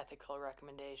recommendations, ethical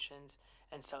recommendations,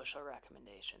 and social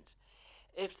recommendations.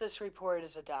 If this report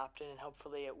is adopted, and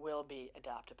hopefully it will be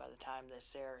adopted by the time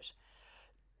this airs,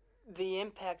 the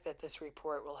impact that this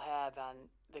report will have on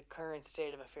the current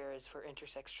state of affairs for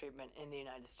intersex treatment in the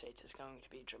United States is going to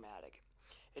be dramatic.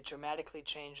 It dramatically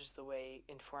changes the way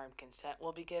informed consent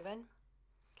will be given.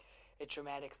 It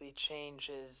dramatically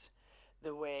changes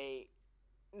the way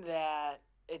that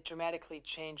it dramatically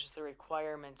changes the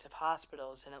requirements of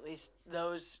hospitals, and at least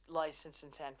those licensed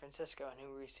in San Francisco and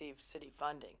who receive city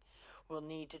funding will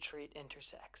need to treat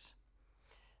intersex,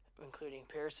 including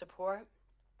peer support,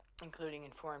 including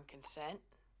informed consent,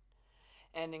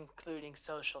 and including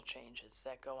social changes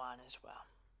that go on as well.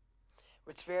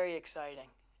 It's very exciting.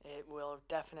 It will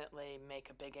definitely make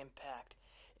a big impact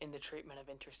in the treatment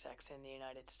of intersex in the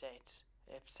United States.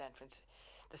 If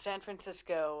the San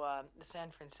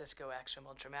Francisco action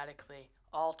will dramatically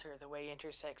alter the way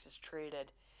intersex is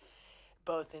treated,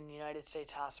 both in the United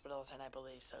States hospitals and I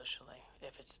believe socially,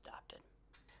 if it's adopted.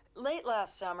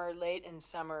 Late in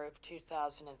summer of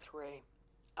 2003,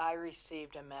 I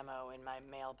received a memo in my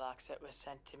mailbox that was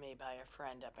sent to me by a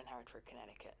friend up in Hartford,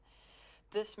 Connecticut.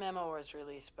 This memo was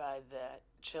released by the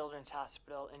Children's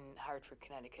Hospital in Hartford,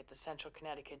 Connecticut, the Central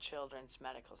Connecticut Children's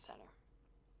Medical Center.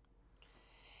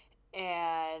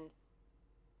 And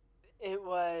it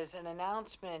was an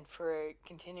announcement for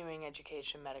continuing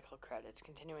education medical credits,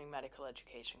 continuing medical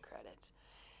education credits,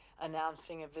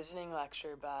 announcing a visiting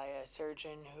lecture by a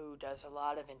surgeon who does a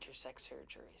lot of intersex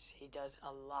surgeries. He does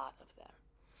a lot of them.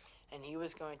 and he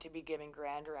was going to be giving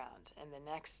grand rounds, and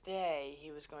the next day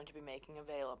he was going to be making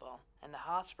available, and the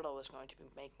hospital was going to be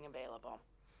making available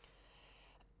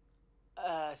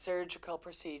a surgical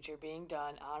procedure being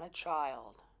done on a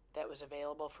child that was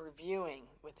available for viewing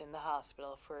within the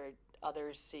hospital for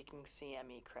others seeking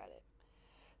CME credit.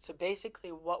 So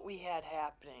basically what we had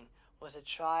happening was a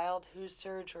child whose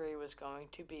surgery was going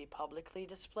to be publicly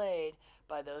displayed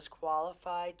by those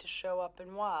qualified to show up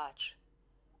and watch,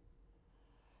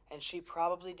 and she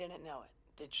probably didn't know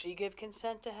it. Did she give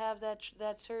consent to have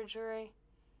that surgery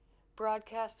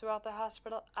broadcast throughout the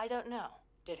hospital? I don't know.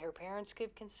 Did her parents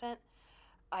give consent?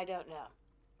 I don't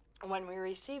know. When we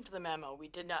received the memo, we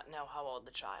did not know how old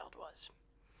the child was.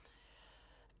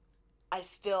 I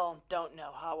still don't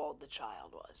know how old the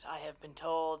child was. I have been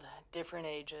told different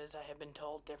ages. I have been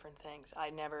told different things. I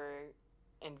never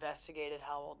investigated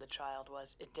how old the child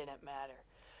was. It didn't matter.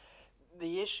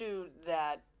 The issue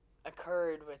that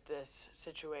occurred with this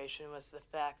situation was the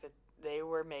fact that they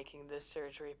were making this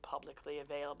surgery publicly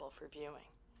available for viewing.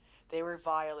 They were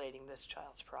violating this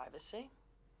child's privacy,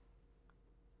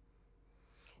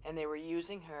 and they were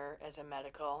using her as a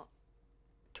medical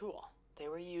tool. They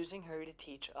were using her to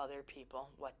teach other people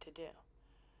what to do.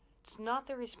 It's not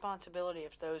the responsibility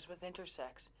of those with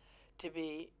intersex to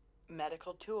be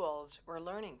medical tools or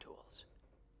learning tools.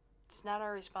 It's not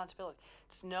our responsibility.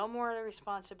 It's no more a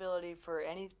responsibility for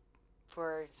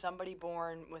somebody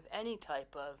born with any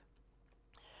type of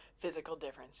physical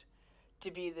difference to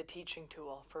be the teaching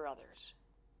tool for others.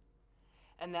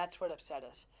 And that's what upset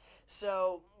us.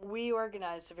 So we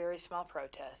organized a very small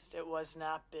protest. It was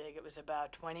not big. It was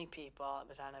about 20 people. It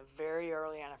was on a very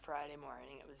early on a Friday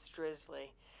morning. It was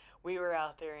drizzly. We were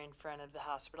out there in front of the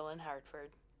hospital in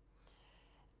Hartford,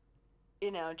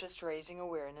 just raising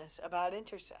awareness about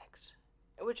intersex,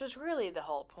 which was really the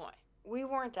whole point. We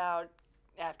weren't out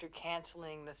after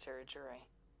canceling the surgery.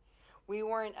 We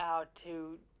weren't out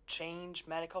to change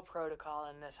medical protocol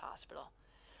in this hospital.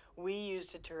 We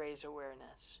used it to raise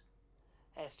awareness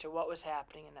as to what was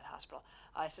happening in that hospital.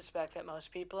 I suspect that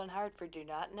most people in Hartford do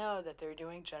not know that they're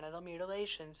doing genital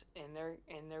mutilations in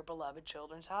their beloved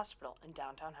children's hospital in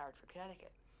downtown Hartford,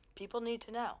 Connecticut. People need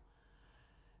to know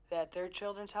that their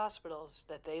children's hospitals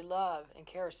that they love and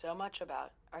care so much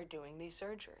about are doing these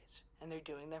surgeries, and they're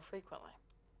doing them frequently.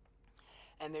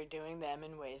 And they're doing them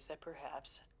in ways that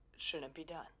perhaps shouldn't be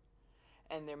done.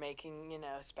 And they're making,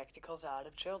 spectacles out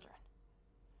of children.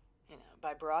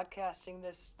 By broadcasting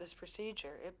this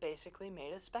procedure, it basically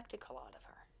made a spectacle out of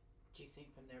her. Do you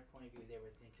think from their point of view they were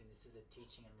thinking this is a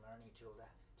teaching and learning tool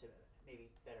to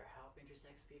maybe better help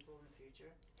intersex people in the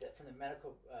future? That from the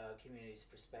medical community's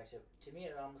perspective, to me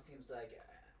it almost seems like,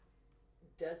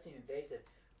 it does seem invasive,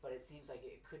 but it seems like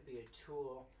it could be a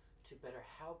tool to better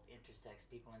help intersex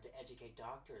people and to educate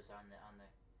doctors on the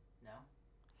no?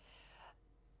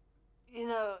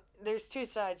 There's two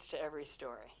sides to every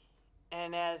story.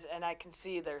 And I can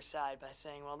see their side by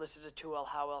saying, well, this is a tool,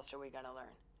 how else are we going to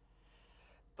learn?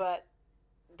 But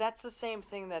that's the same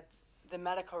thing that the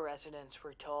medical residents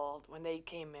were told when they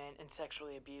came in and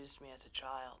sexually abused me as a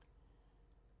child.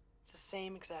 It's the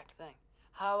same exact thing.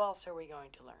 How else are we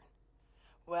going to learn?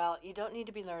 Well, you don't need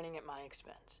to be learning at my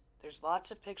expense. There's lots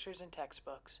of pictures and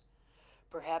textbooks.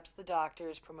 Perhaps the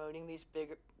doctors promoting these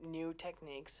big new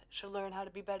techniques should learn how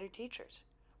to be better teachers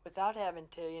without having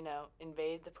to,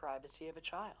 invade the privacy of a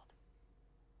child.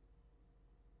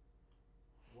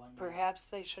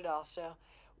 Perhaps they should also,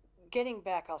 getting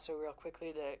back also real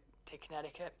quickly to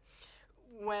Connecticut,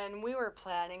 when we were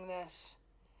planning this,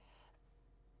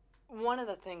 one of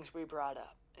the things we brought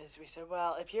up is we said,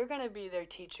 well, if you're going to be there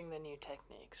teaching the new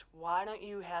techniques, why don't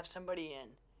you have somebody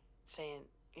in saying,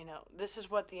 this is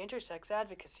what the intersex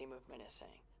advocacy movement is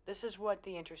saying. This is what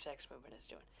the intersex movement is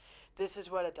doing. This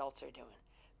is what adults are doing.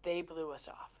 They blew us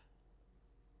off.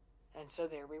 And so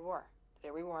there we were.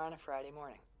 There we were on a Friday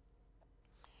morning.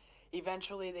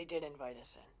 Eventually they did invite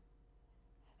us in.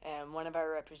 And one of our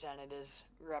representatives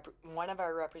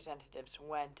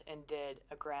went and did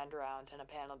a grand rounds and a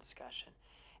panel discussion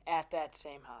at that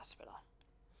same hospital.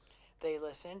 They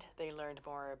listened. They learned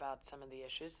more about some of the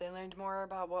issues. They learned more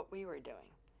about what we were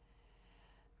doing.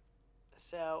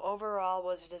 So overall,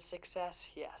 was it a success?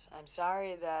 Yes. I'm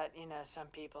sorry that, some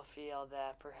people feel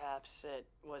that perhaps it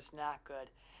was not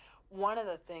good. One of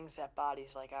the things that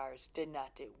bodies like ours did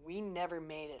not do, we never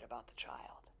made it about the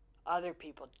child. Other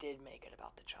people did make it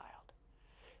about the child.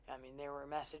 There were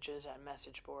messages on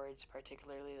message boards,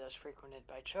 particularly those frequented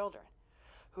by children,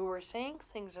 who were saying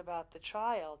things about the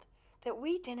child that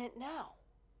we didn't know.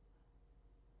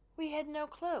 We had no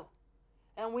clue,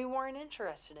 and we weren't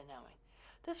interested in knowing.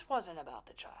 This wasn't about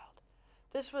the child.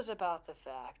 This was about the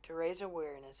fact to raise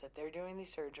awareness that they're doing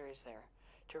these surgeries there,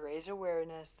 to raise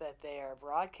awareness that they are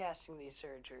broadcasting these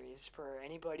surgeries for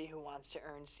anybody who wants to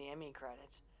earn CME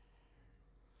credits.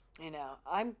 You know,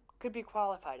 I could be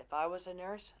qualified. If I was a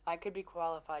nurse, I could be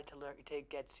qualified to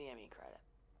get CME credit.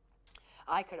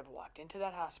 I could have walked into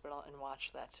that hospital and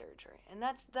watched that surgery, and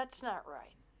that's not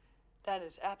right. That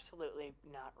is absolutely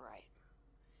not right.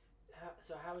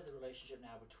 So how is the relationship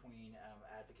now between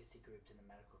advocacy groups and the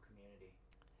medical community?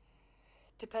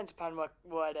 Depends upon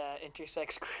what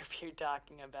intersex group you're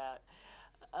talking about.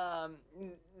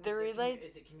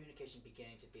 Is the communication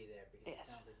beginning to be there? Because Yes.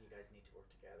 It sounds like you guys need to work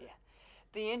together. Yeah.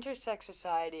 The Intersex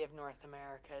Society of North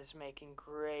America is making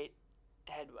great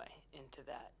headway into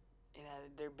that. You know,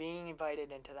 they're being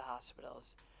invited into the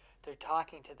hospitals. They're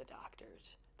talking to the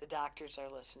doctors. The doctors are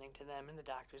listening to them, and the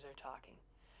doctors are talking.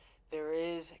 There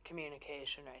is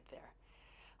communication right there.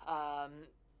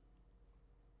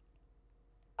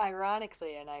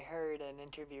 Ironically, and I heard an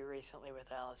interview recently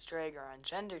with Alice Drager on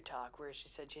Gender Talk where she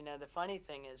said, you know, the funny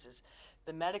thing is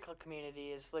the medical community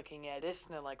is looking at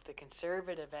ISNA like the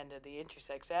conservative end of the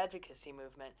intersex advocacy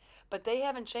movement, but they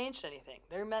haven't changed anything.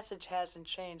 Their message hasn't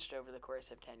changed over the course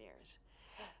of 10 years.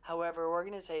 However,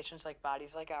 organizations like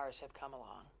Bodies Like Ours have come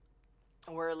along.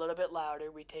 We're a little bit louder.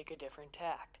 We take a different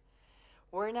tact.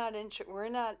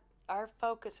 Our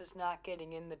focus is not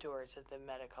getting in the doors of the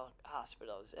medical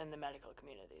hospitals and the medical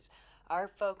communities. Our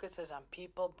focus is on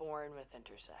people born with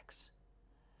intersex.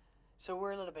 So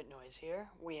we're a little bit noisier.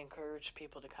 We encourage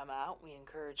people to come out. We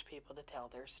encourage people to tell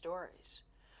their stories.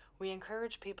 We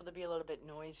encourage people to be a little bit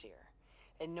noisier.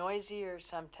 And noisier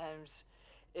sometimes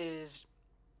is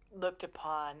looked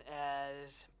upon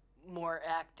as more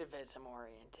activism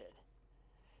oriented.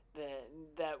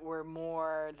 That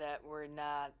we're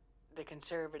not the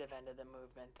conservative end of the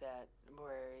movement, that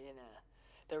we're, you know,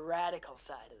 the radical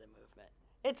side of the movement.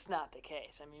 It's not the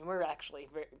case. I mean, we're actually,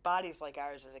 Bodies Like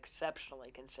Ours is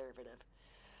exceptionally conservative,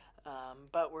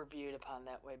 but we're viewed upon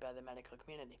that way by the medical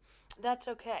community. That's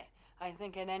okay. I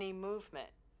think in any movement,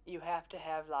 you have to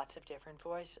have lots of different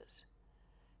voices.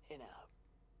 You know,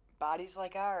 Bodies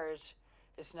Like Ours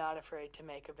is not afraid to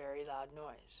make a very loud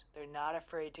noise. They're not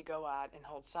afraid to go out and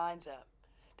hold signs up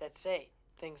that say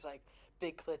things like,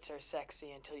 big clits are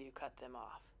sexy until you cut them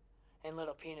off, and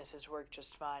little penises work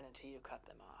just fine until you cut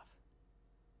them off.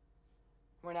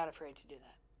 We're not afraid to do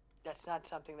that. That's not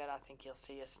something that I think you'll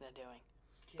see ISNA doing.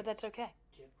 But that's okay.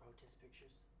 Do you have protest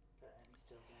pictures? Any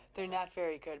stills? They're not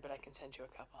very good, but I can send you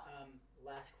a couple.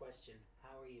 Last question.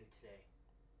 How are you today?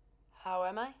 How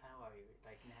am I? How are you,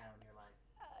 like now in your life?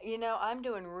 You know, I'm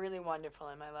doing really wonderful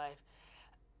in my life.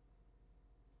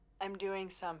 I'm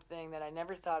doing something that I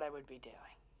never thought I would be doing.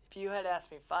 If you had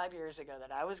asked me 5 years ago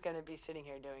that I was going to be sitting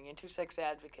here doing intersex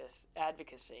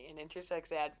advocacy and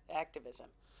intersex activism,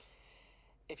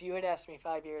 if you had asked me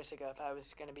 5 years ago if I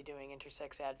was going to be doing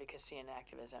intersex advocacy and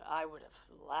activism, I would have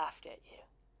laughed at you.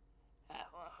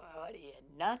 What are you,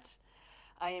 nuts?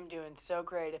 I am doing so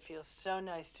great. It feels so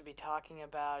nice to be talking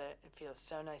about it. It feels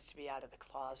so nice to be out of the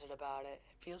closet about it.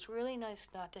 It feels really nice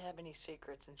not to have any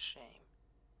secrets and shame.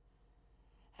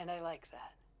 And I like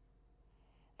that.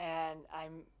 And I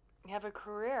have a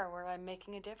career where I'm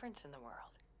making a difference in the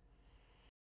world.